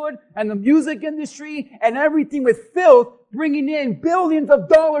Hollywood and the music industry and everything with filth bringing in billions of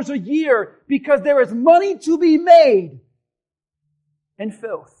dollars a year, because there is money to be made in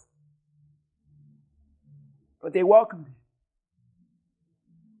filth. But they welcomed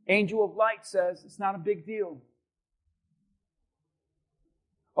it. Angel of Light says it's not a big deal.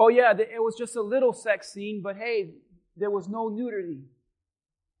 Oh yeah, it was just a little sex scene, but hey, there was no nudity.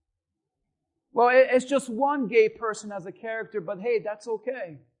 Well, it's just one gay person as a character, but hey, that's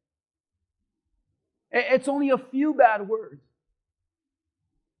okay. It's only a few bad words.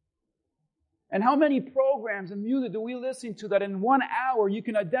 And how many programs and music do we listen to that in 1 hour you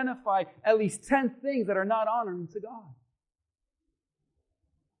can identify at least 10 things that are not honoring to God?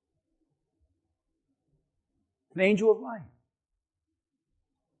 An angel of light.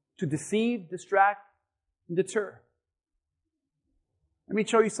 To deceive, distract, and deter. Let me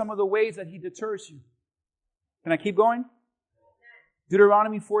show you some of the ways that he deters you. Can I keep going?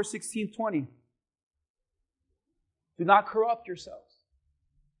 Deuteronomy 4:16-20. Do not corrupt yourselves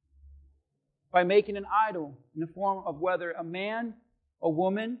by making an idol in the form of whether a man, a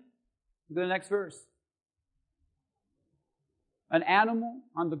woman, look at the next verse, an animal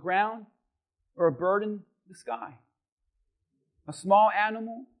on the ground, or a bird in the sky. A small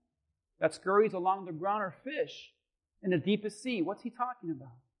animal that scurries along the ground, or fish in the deepest sea. What's he talking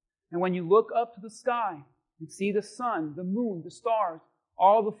about? And when you look up to the sky and see the sun, the moon, the stars,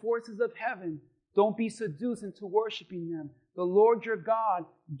 all the forces of heaven, don't be seduced into worshiping them. The Lord your God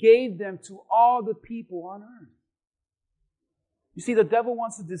gave them to all the people on earth. You see, the devil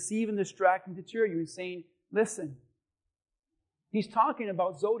wants to deceive and distract and deter you and saying, listen, he's talking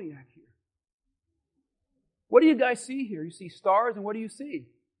about zodiac here. What do you guys see here? You see stars, and what do you see?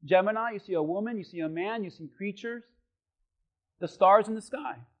 Gemini, you see a woman, you see a man, you see creatures. The stars in the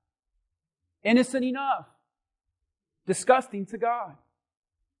sky. Innocent enough. Disgusting to God.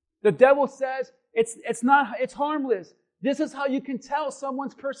 The devil says it's harmless. This is how you can tell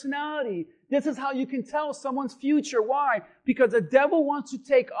someone's personality. This is how you can tell someone's future. Why? Because the devil wants to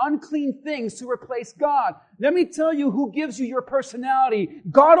take unclean things to replace God. Let me tell you who gives you your personality.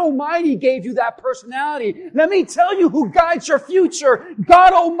 God Almighty gave you that personality. Let me tell you who guides your future.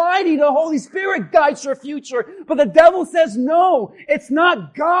 God Almighty, the Holy Spirit, guides your future. But the devil says, no, it's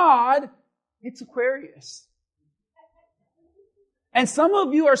not God. It's Aquarius. And some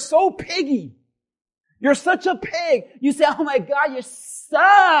of you are so piggy. You're such a pig. You say, oh my God, you're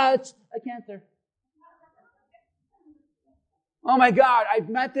such a Cancer. Oh my God, I've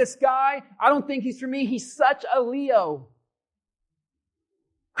met this guy. I don't think he's for me. He's such a Leo.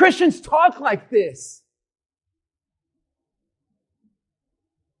 Christians talk like this.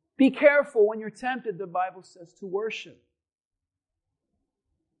 Be careful when you're tempted, the Bible says, to worship.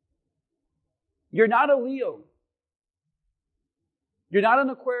 You're not a Leo. You're not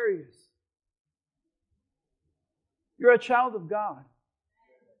an Aquarius. You're a child of God.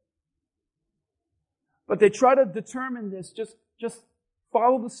 But they try to determine this. Just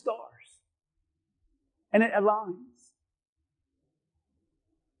follow the stars. And it aligns.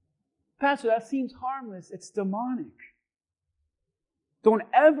 Pastor, that seems harmless. It's demonic. Don't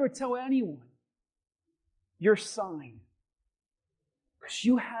ever tell anyone your sign, because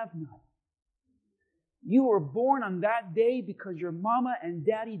you have none. You were born on that day because your mama and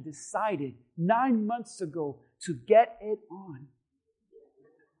daddy decided 9 months ago to get it on.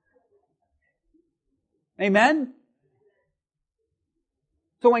 Amen?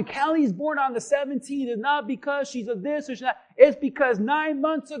 So when Callie's born on the 17th, it's not because she's a this or she's not. It's because 9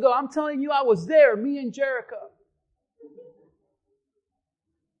 months ago, I'm telling you, I was there, me and Jericho.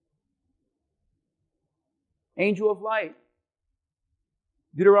 Angel of light.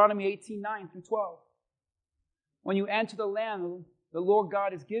 Deuteronomy 18:9-12. When you enter the land the Lord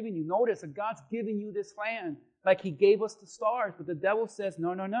God is giving you, notice that God's giving you this land like He gave us the stars. But the devil says,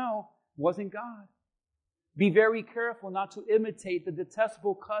 no, wasn't God. Be very careful not to imitate the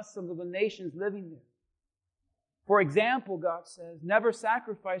detestable customs of the nations living there. For example, God says, never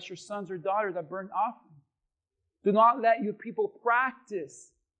sacrifice your sons or daughters at burnt offering. Do not let your people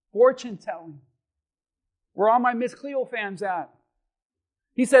practice fortune telling. Where are my Miss Cleo fans at?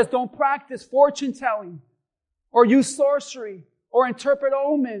 He says, don't practice fortune telling, or use sorcery, or interpret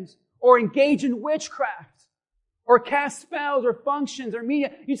omens, or engage in witchcraft, or cast spells, or functions, or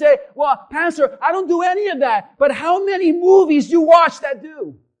media. You say, well, Pastor, I don't do any of that. But how many movies you watch that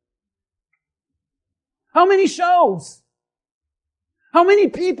do? How many shows? How many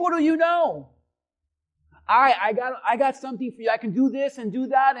people do you know? I got something for you. I can do this and do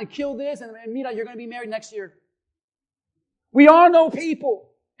that and kill this and Mira, you're going to be married next year. We all know people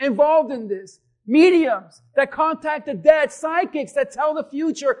involved in this. Mediums that contact the dead, psychics that tell the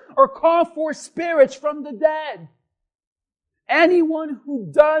future or call forth spirits from the dead. Anyone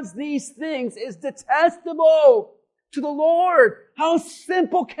who does these things is detestable to the Lord. How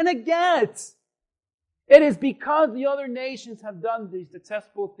simple can it get? It is because the other nations have done these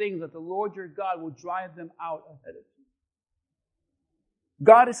detestable things that the Lord your God will drive them out ahead of you.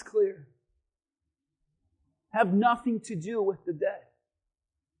 God is clear. Have nothing to do with the dead.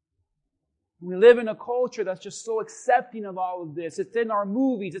 We live in a culture that's just so accepting of all of this. It's in our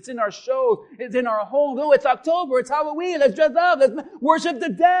movies. It's in our shows. It's in our homes. Oh, it's October. It's Halloween. Let's dress up. Let's worship the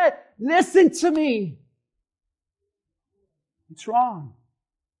dead. Listen to me. It's wrong.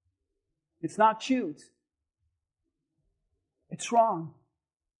 It's not cute. It's wrong.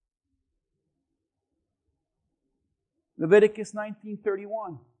 Leviticus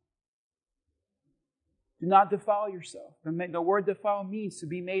 19:31. Do not defile yourself. The word defile means to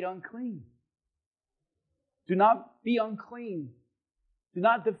be made unclean. Do not be unclean. Do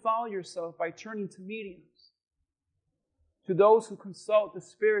not defile yourself by turning to mediums, to those who consult the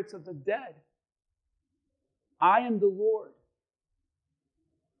spirits of the dead. I am the Lord.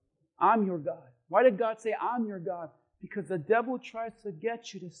 I'm your God. Why did God say, I'm your God? Because the devil tries to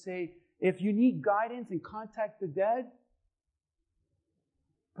get you to say, if you need guidance and contact the dead,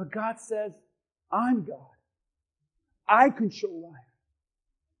 but God says, I'm God. I control life.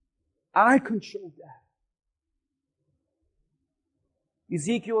 I control death.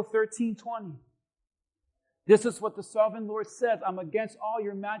 Ezekiel 13:20. This is what the sovereign Lord says. I'm against all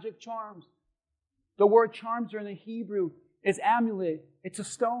your magic charms. The word charms are in the Hebrew is amulet. It's a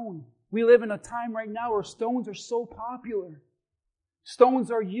stone. We live in a time right now where stones are so popular.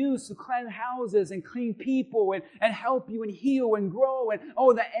 Stones are used to cleanse houses and clean people and help you and heal and grow. And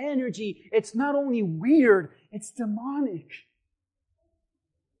the energy. It's not only weird, it's demonic.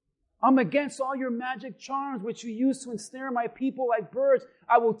 I'm against all your magic charms which you use to ensnare my people like birds.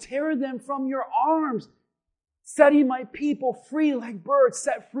 I will tear them from your arms, setting my people free like birds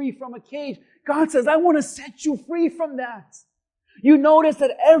set free from a cage. God says, I want to set you free from that. You notice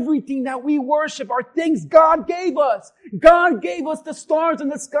that everything that we worship are things God gave us. God gave us the stars in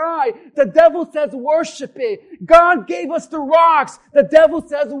the sky. The devil says worship it. God gave us the rocks. The devil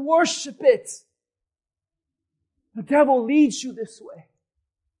says worship it. The devil leads you this way.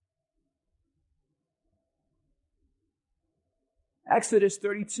 Exodus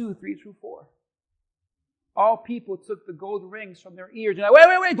 32, 3-4. All people took the gold rings from their ears. And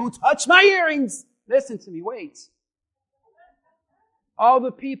wait, don't touch my earrings. Listen to me, wait. All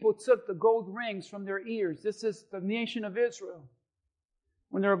the people took the gold rings from their ears. This is the nation of Israel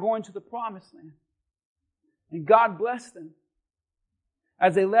when they were going to the promised land. And God blessed them.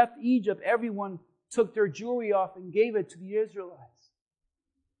 As they left Egypt, everyone took their jewelry off and gave it to the Israelites.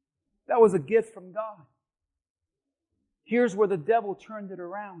 That was a gift from God. Here's where the devil turned it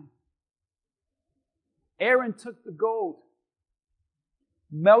around. Aaron took the gold,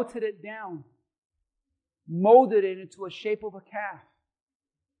 melted it down, molded it into a shape of a calf.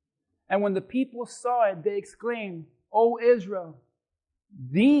 And when the people saw it, they exclaimed, O Israel,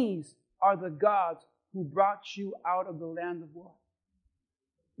 these are the gods who brought you out of the land of what?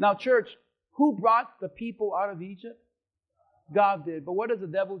 Now, church, who brought the people out of Egypt? God did. But what does the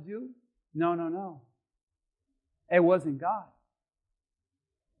devil do? No. It wasn't God.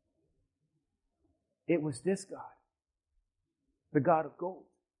 It was this God. The God of gold.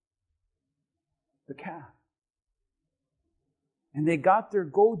 The calf. And they got their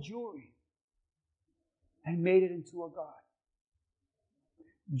gold jewelry and made it into a god.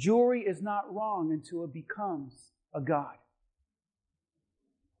 Jewelry is not wrong until it becomes a god.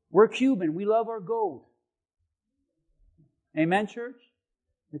 We're Cuban. We love our gold. Amen, church?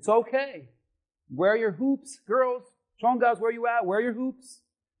 It's okay. Wear your hoops. Girls, chongas, where you at? Wear your hoops.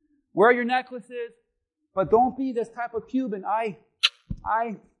 Wear your necklaces. But don't be this type of Cuban. I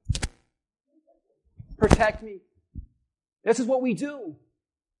protect me. This is what we do.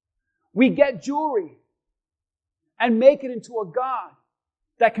 We get jewelry and make it into a god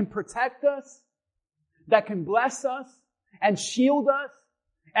that can protect us, that can bless us and shield us.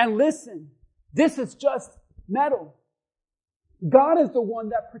 And listen, this is just metal. God is the one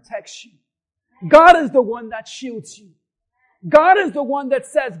that protects you. God is the one that shields you. God is the one that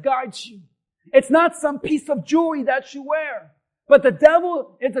says guides you. It's not some piece of jewelry that you wear. But the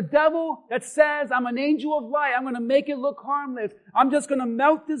devil is a devil that says, I'm an angel of light. I'm going to make it look harmless. I'm just going to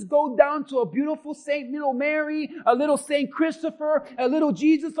melt this gold down to a beautiful Saint Little Mary, a little Saint Christopher, a little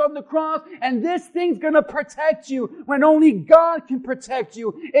Jesus on the cross. And this thing's going to protect you when only God can protect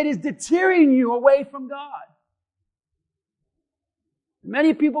you. It is deterring you away from God.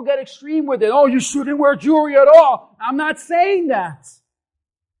 Many people get extreme with it. Oh, you shouldn't wear jewelry at all. I'm not saying that.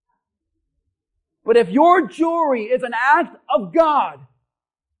 But if your jewelry is an act of God,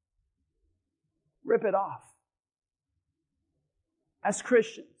 rip it off. As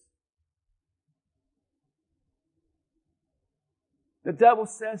Christians, the devil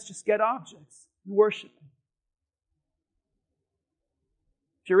says just get objects and worship them.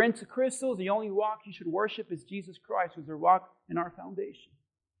 If you're into crystals, the only rock you should worship is Jesus Christ, who's the rock in our foundation.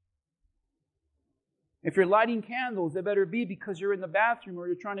 If you're lighting candles, they better be because you're in the bathroom or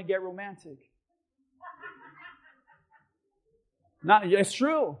you're trying to get romantic. It's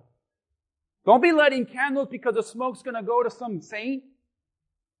true. Don't be lighting candles because the smoke's going to go to some saint.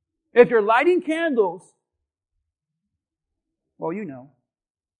 If you're lighting candles, well, you know.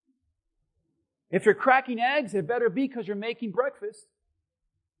 If you're cracking eggs, it better be because you're making breakfast.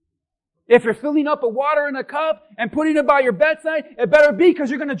 If you're filling up a water in a cup and putting it by your bedside, it better be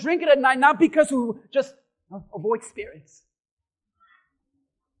because you're going to drink it at night, not because you just avoid spirits.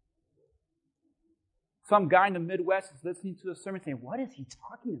 Some guy in the Midwest is listening to the sermon saying, what is he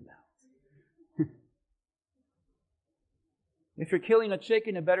talking about? If you're killing a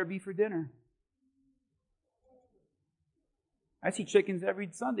chicken, it better be for dinner. I see chickens every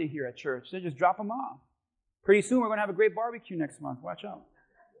Sunday here at church. They just drop them off. Pretty soon we're going to have a great barbecue next month. Watch out.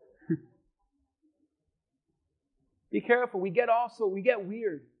 Be careful. We get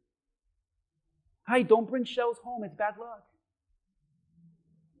weird. Hey, don't bring shells home. It's bad luck.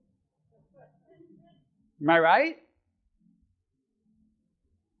 Am I right?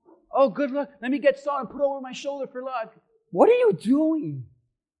 Oh, good luck. Let me get salt and put over my shoulder for luck. What are you doing?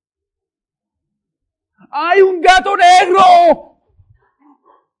 ¡Hay un gato negro!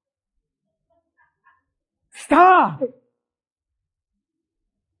 Stop!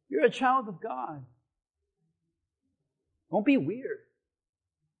 You're a child of God. Don't be weird.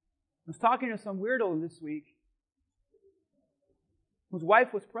 I was talking to some weirdo this week whose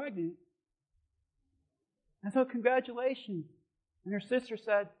wife was pregnant. I said, congratulations. And her sister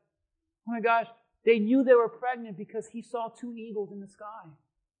said, oh my gosh, they knew they were pregnant because he saw 2 eagles in the sky.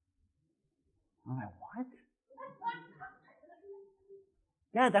 I'm like, what?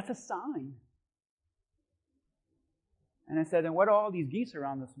 Yeah, that's a sign. And I said, and what do all these geese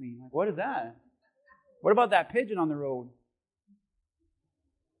around us mean? Like, what is that? What about that pigeon on the road?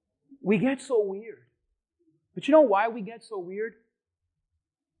 We get so weird. But you know why we get so weird?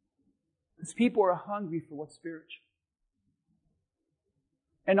 Because people are hungry for what's spiritual.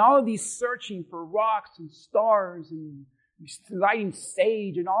 And all of these searching for rocks and stars and lighting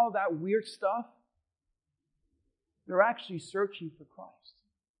sage and all of that weird stuff, they're actually searching for Christ.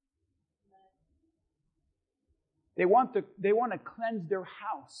 They want to cleanse their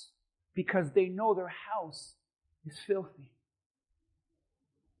house because they know their house is filthy.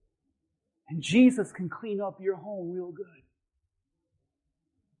 And Jesus can clean up your home real good.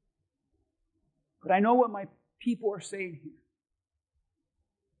 But I know what my people are saying here.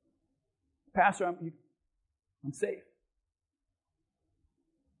 Pastor, I'm safe.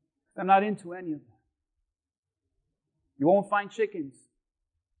 I'm not into any of that. You won't find chickens.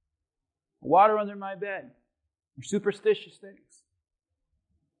 water under my bed, or superstitious things.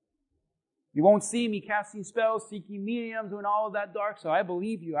 You won't see me casting spells, seeking mediums, doing all of that dark stuff. I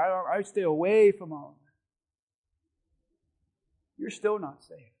believe you. I stay away from all of that. You're still not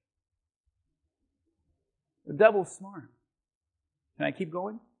saved. The devil's smart. Can I keep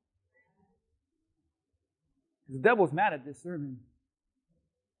going? The devil's mad at this sermon.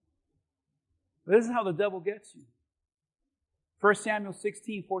 But this is how the devil gets you. 1 Samuel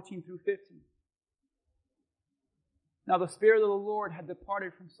 16, 14 through 15. Now the Spirit of the Lord had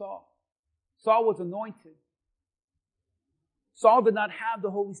departed from Saul. Saul was anointed. Saul did not have the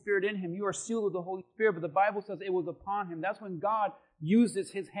Holy Spirit in him. You are sealed with the Holy Spirit, but the Bible says it was upon him. That's when God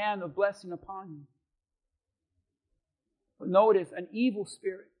uses His hand of blessing upon you. But notice, an evil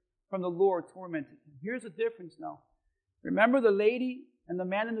spirit from the Lord tormented him. Here's the difference now. Remember the lady and the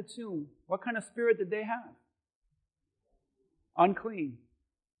man in the tomb. What kind of spirit did they have? Unclean.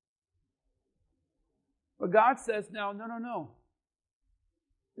 But God says, no.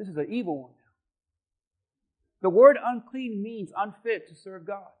 This is an evil one. The word unclean means unfit to serve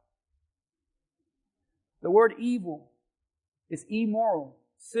God. The word evil is immoral,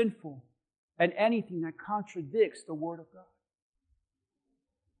 sinful, and anything that contradicts the Word of God.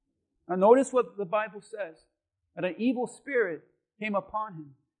 Now notice what the Bible says, that an evil spirit came upon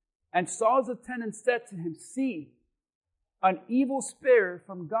him. And Saul's attendant said to him, see, an evil spirit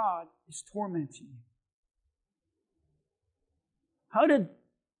from God is tormenting you. How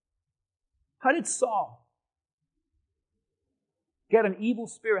did Saul get an evil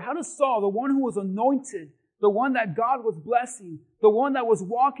spirit? How did Saul, the one who was anointed, the one that God was blessing, the one that was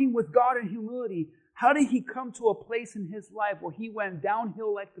walking with God in humility, how did he come to a place in his life where he went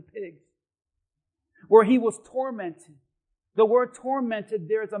downhill like the pigs? Where he was tormented. The word tormented,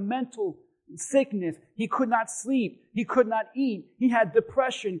 there is a mental sickness. He could not sleep. He could not eat. He had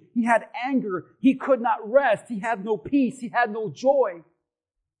depression. He had anger. He could not rest. He had no peace. He had no joy.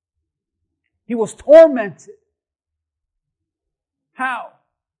 He was tormented. How?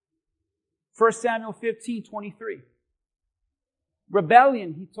 1 Samuel 15, 23.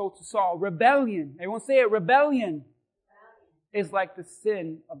 Rebellion, he told to Saul. Rebellion. Everyone say it. Rebellion is like the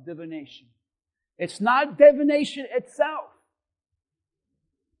sin of divination. It's not divination itself,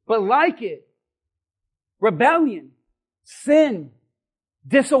 but like it. Rebellion, sin,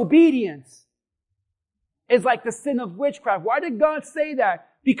 disobedience is like the sin of witchcraft. Why did God say that?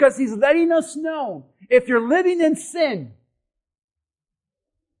 Because He's letting us know if you're living in sin,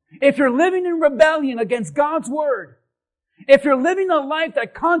 if you're living in rebellion against God's Word, if you're living a life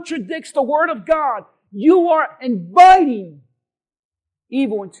that contradicts the Word of God, you are inviting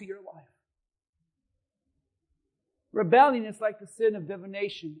evil into your life. Rebellion is like the sin of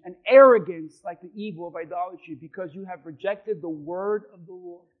divination, and arrogance like the evil of idolatry, because you have rejected the Word of the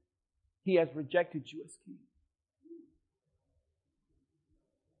Lord. He has rejected you as king.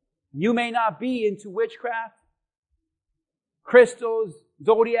 You may not be into witchcraft, crystals,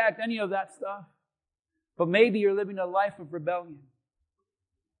 zodiac, any of that stuff. But maybe you're living a life of rebellion.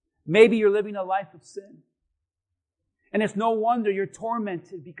 Maybe you're living a life of sin. And it's no wonder you're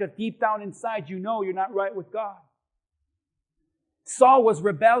tormented, because deep down inside you know you're not right with God. Saul was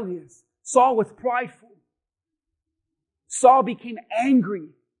rebellious. Saul was prideful. Saul became angry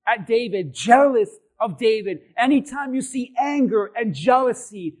at David, jealous of David. Anytime you see anger and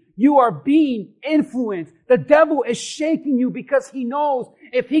jealousy, you are being influenced. The devil is shaking you because he knows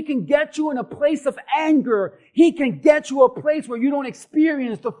if he can get you in a place of anger, he can get you a place where you don't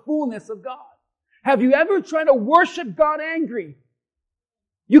experience the fullness of God. Have you ever tried to worship God angry?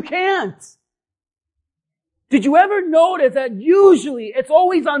 You can't. Did you ever notice that usually it's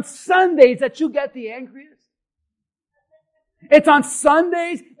always on Sundays that you get the angriest? It's on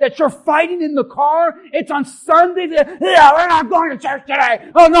Sundays that you're fighting in the car. It's on Sundays that, yeah, we're not going to church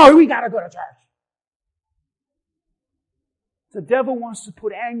today. Oh no, we gotta go to church. The devil wants to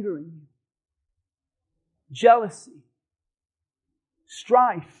put anger in you. Jealousy.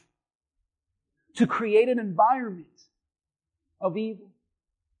 Strife. To create an environment of evil.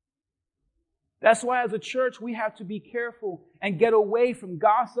 That's why as a church we have to be careful and get away from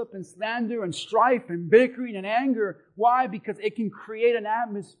gossip and slander and strife and bickering and anger. Why? Because it can create an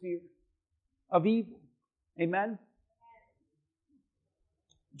atmosphere of evil. Amen?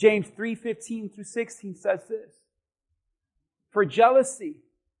 James 3:15 through 16 says this. For jealousy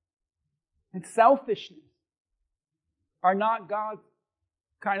and selfishness are not God's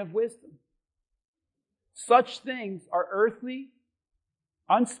kind of wisdom. Such things are earthly,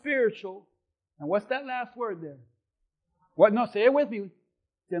 unspiritual, and what's that last word there? What? No, say it with me.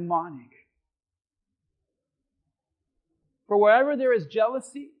 Demonic. For wherever there is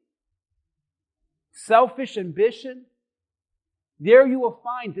jealousy selfish ambition, there you will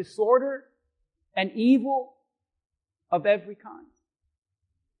find disorder and evil of every kind.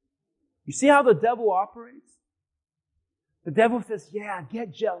 You see how the devil operates? The devil says, yeah,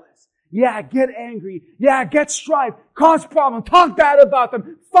 get jealous. Yeah, get angry. Yeah, get strife. Cause problems. Talk bad about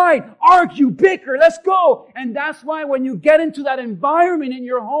them. Fight. Argue. Bicker. Let's go. And that's why when you get into that environment in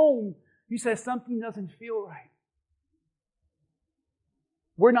your home, you say something doesn't feel right.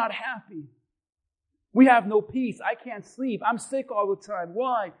 We're not happy. We have no peace. I can't sleep. I'm sick all the time.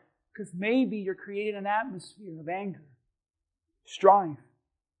 Why? Because maybe you're creating an atmosphere of anger, strife,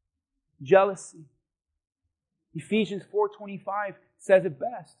 jealousy. Ephesians 4:25 says it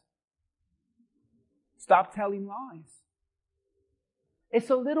best. Stop telling lies. It's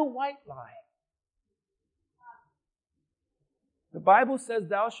a little white lie. The Bible says,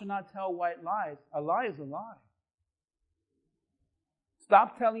 thou shalt not tell white lies. A lie is a lie.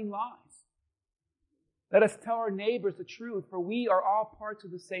 Stop telling lies. Let us tell our neighbors the truth, for we are all parts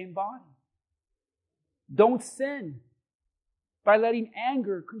of the same body. Don't sin by letting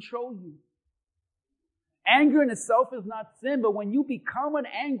anger control you. Anger in itself is not sin, but when you become an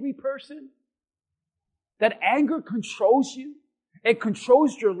angry person, that anger controls you. It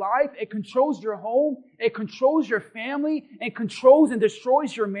controls your life. It controls your home. It controls your family. It controls and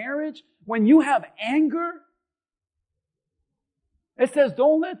destroys your marriage. When you have anger, it says,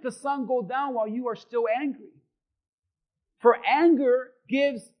 don't let the sun go down while you are still angry. For anger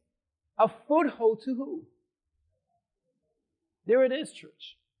gives a foothold to who? There it is,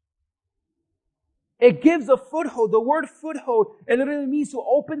 church. It gives a foothold. The word foothold, it literally means to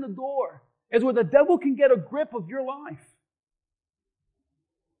open the door. It's where the devil can get a grip of your life.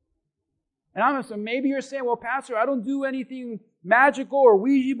 And I'm saying, maybe you're saying, well, Pastor, I don't do anything magical or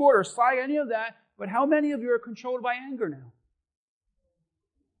Ouija board or psych, any of that. But how many of you are controlled by anger now?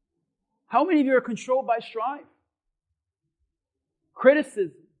 How many of you are controlled by strife?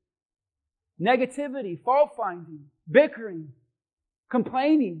 Criticism, negativity, fault finding, bickering,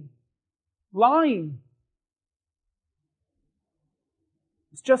 complaining, lying.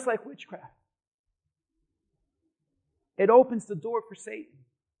 It's just like witchcraft. It opens the door for Satan.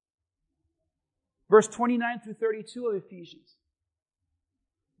 Verse 29 through 32 of Ephesians.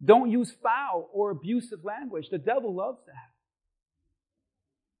 Don't use foul or abusive language. The devil loves that.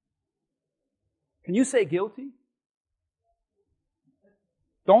 Can you say guilty?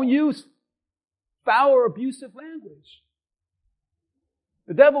 Don't use foul or abusive language.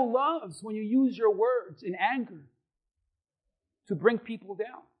 The devil loves when you use your words in anger to bring people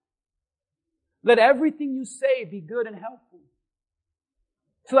down. Let everything you say be good and helpful,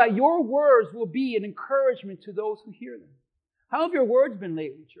 so that your words will be an encouragement to those who hear them. How have your words been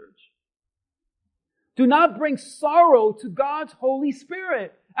lately, church? Do not bring sorrow to God's Holy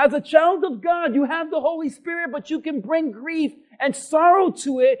Spirit. As a child of God, you have the Holy Spirit, but you can bring grief and sorrow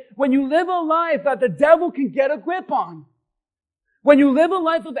to it when you live a life that the devil can get a grip on. When you live a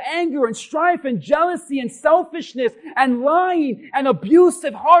life of anger and strife and jealousy and selfishness and lying and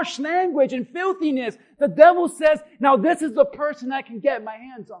abusive, harsh language and filthiness, the devil says, now this is the person I can get my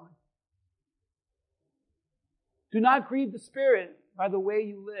hands on. Do not grieve the Spirit by the way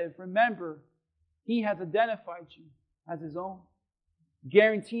you live. Remember, He has identified you as His own,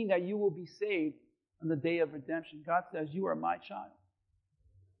 guaranteeing that you will be saved on the day of redemption. God says, you are my child.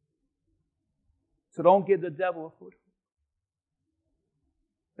 So don't give the devil a foothold.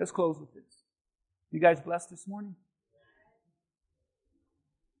 Let's close with this. You guys blessed this morning?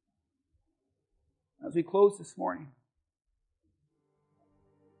 As we close this morning,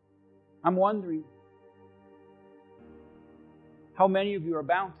 I'm wondering how many of you are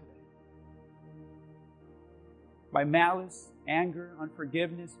bound today by malice, anger,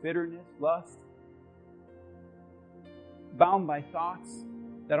 unforgiveness, bitterness, lust, bound by thoughts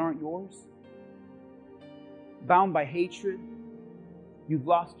that aren't yours, bound by hatred. You've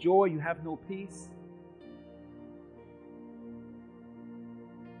lost joy. You have no peace.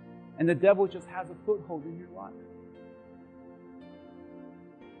 And the devil just has a foothold in your life.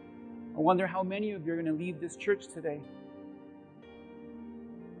 I wonder how many of you are going to leave this church today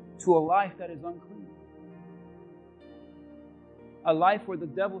to a life that is unclean. A life where the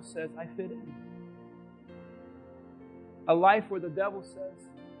devil says, I fit in. A life where the devil says,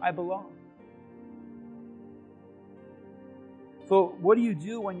 I belong. So what do you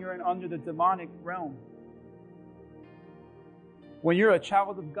do when you're under the demonic realm? When you're a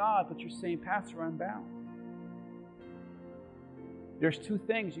child of God, but you're saying, Pastor, I'm bound. There's two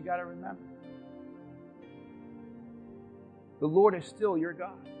things you got to remember. The Lord is still your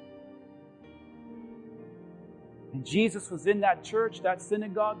God. And Jesus was in that church, that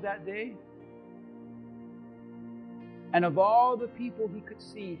synagogue that day. And of all the people he could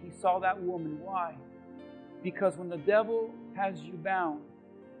see, he saw that woman. Why? Because when the devil has you bound,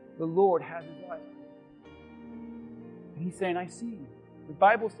 the Lord has his eyes on you. And he's saying, I see you. The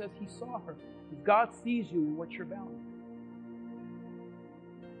Bible says he saw her. God sees you in what you're bound.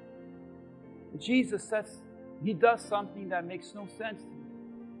 But Jesus says he does something that makes no sense to me.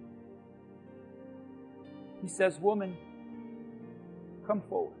 He says, woman, come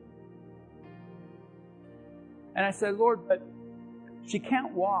forward. And I said, Lord, but she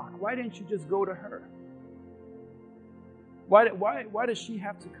can't walk. Why didn't you just go to her? Why does she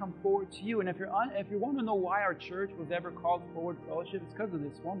have to come forward to you? And if you want to know why our church was ever called Forward Fellowship, it's because of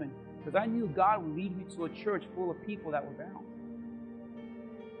this woman. Because I knew God would lead me to a church full of people that were bound.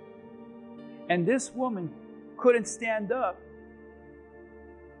 And this woman couldn't stand up.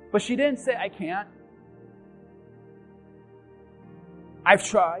 But she didn't say, I can't. I've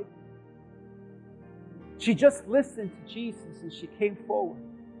tried. She just listened to Jesus and she came forward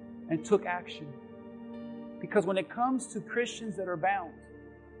and took action. Because when it comes to Christians that are bound,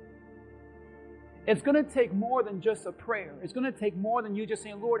 it's going to take more than just a prayer. It's going to take more than you just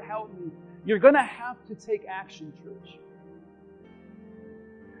saying, Lord, help me. You're going to have to take action, church.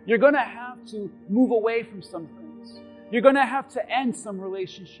 You're going to have to move away from some things. You're going to have to end some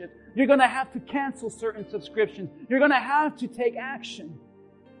relationships. You're going to have to cancel certain subscriptions. You're going to have to take action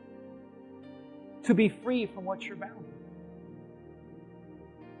to be free from what you're bound with.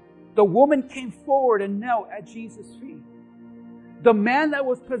 The woman came forward and knelt at Jesus' feet. The man that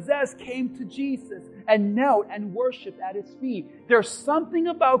was possessed came to Jesus and knelt and worshiped at his feet. There's something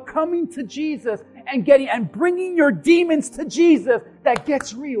about coming to Jesus and bringing your demons to Jesus that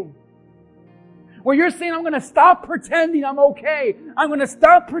gets real. Where you're saying, I'm going to stop pretending I'm okay. I'm going to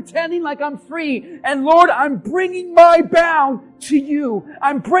stop pretending like I'm free. And Lord, I'm bringing my bound to you.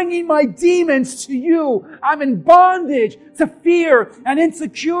 I'm bringing my demons to you. I'm in bondage to fear and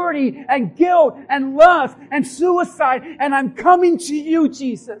insecurity and guilt and lust and suicide. And I'm coming to you,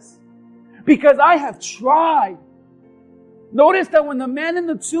 Jesus, because I have tried. Notice that when the man in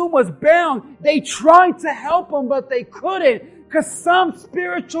the tomb was bound, they tried to help him, but they couldn't. Because some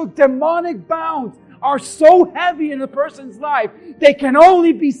spiritual demonic bounds are so heavy in a person's life, they can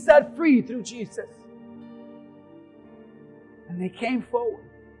only be set free through Jesus. And they came forward.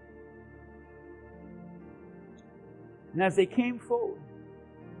 And as they came forward,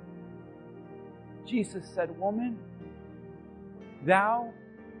 Jesus said, woman, thou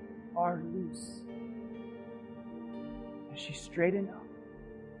art loose. And she straightened up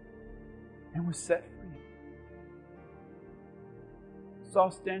and was set free. So I'll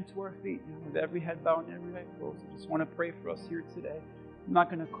stand to our feet now with every head bowed and every eye closed. I just want to pray for us here today. I'm not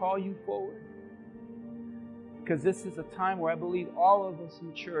going to call you forward, because this is a time where I believe all of us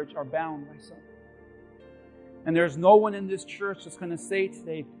in church are bound by something. And there's no one in this church that's going to say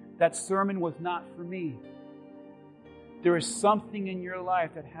today, that sermon was not for me. There is something in your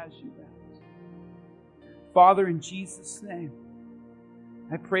life that has you bound. Father, in Jesus' name,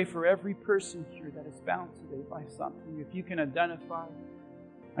 I pray for every person here that is bound today by something. If you can identify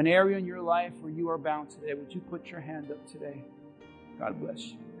an area in your life where you are bound today, would you put your hand up today? God bless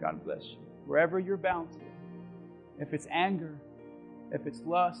you. God bless you. Wherever you're bound today, if it's anger, if it's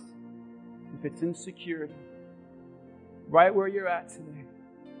lust, if it's insecurity, right where you're at today,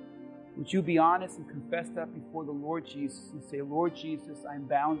 would you be honest and confess that before the Lord Jesus and say, Lord Jesus, I'm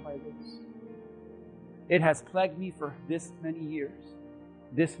bound by this. It has plagued me for this many years,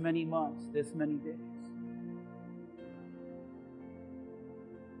 this many months, this many days.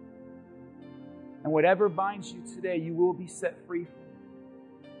 And whatever binds you today, you will be set free from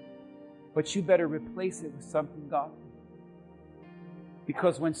it. But you better replace it with something godly.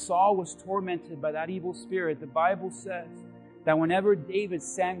 Because when Saul was tormented by that evil spirit, the Bible says that whenever David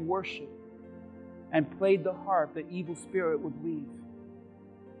sang worship and played the harp, the evil spirit would leave.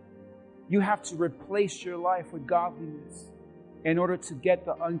 You have to replace your life with godliness in order to get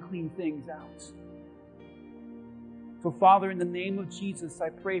the unclean things out. So, Father, in the name of Jesus, I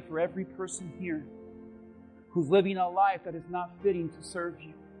pray for every person here who's living a life that is not fitting to serve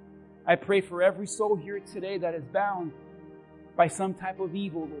you. I pray for every soul here today that is bound by some type of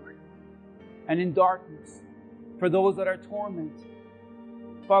evil, Lord, and in darkness. For those that are tormented,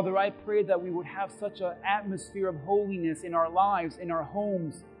 Father, I pray that we would have such an atmosphere of holiness in our lives, in our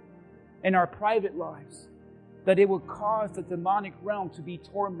homes, in our private lives, that it would cause the demonic realm to be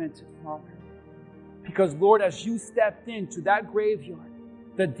tormented, Father. Because, Lord, as you stepped into that graveyard,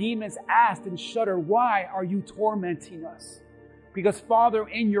 the demons asked and shuddered, why are you tormenting us? Because, Father,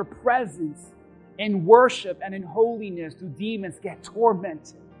 in your presence, in worship and in holiness, do demons get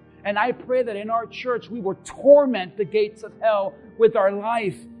tormented. And I pray that in our church we will torment the gates of hell with our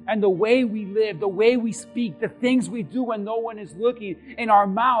life and the way we live, the way we speak, the things we do when no one is looking, in our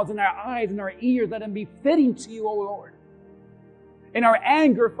mouths, in our eyes, in our ears. Let them be fitting to you, O Lord. In our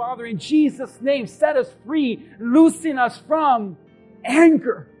anger, Father, in Jesus' name, set us free, loosen us from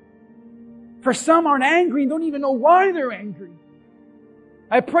anger. For some aren't angry and don't even know why they're angry.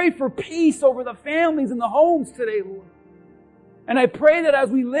 I pray for peace over the families and the homes today, Lord. And I pray that as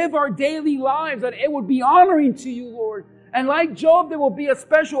we live our daily lives, that it would be honoring to you, Lord. And like Job, there will be a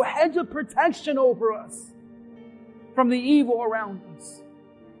special hedge of protection over us from the evil around us.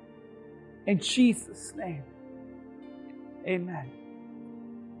 In Jesus' name. Amen.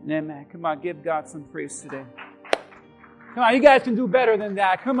 Amen. Come on, give God some praise today. Come on, you guys can do better than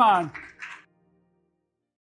that. Come on.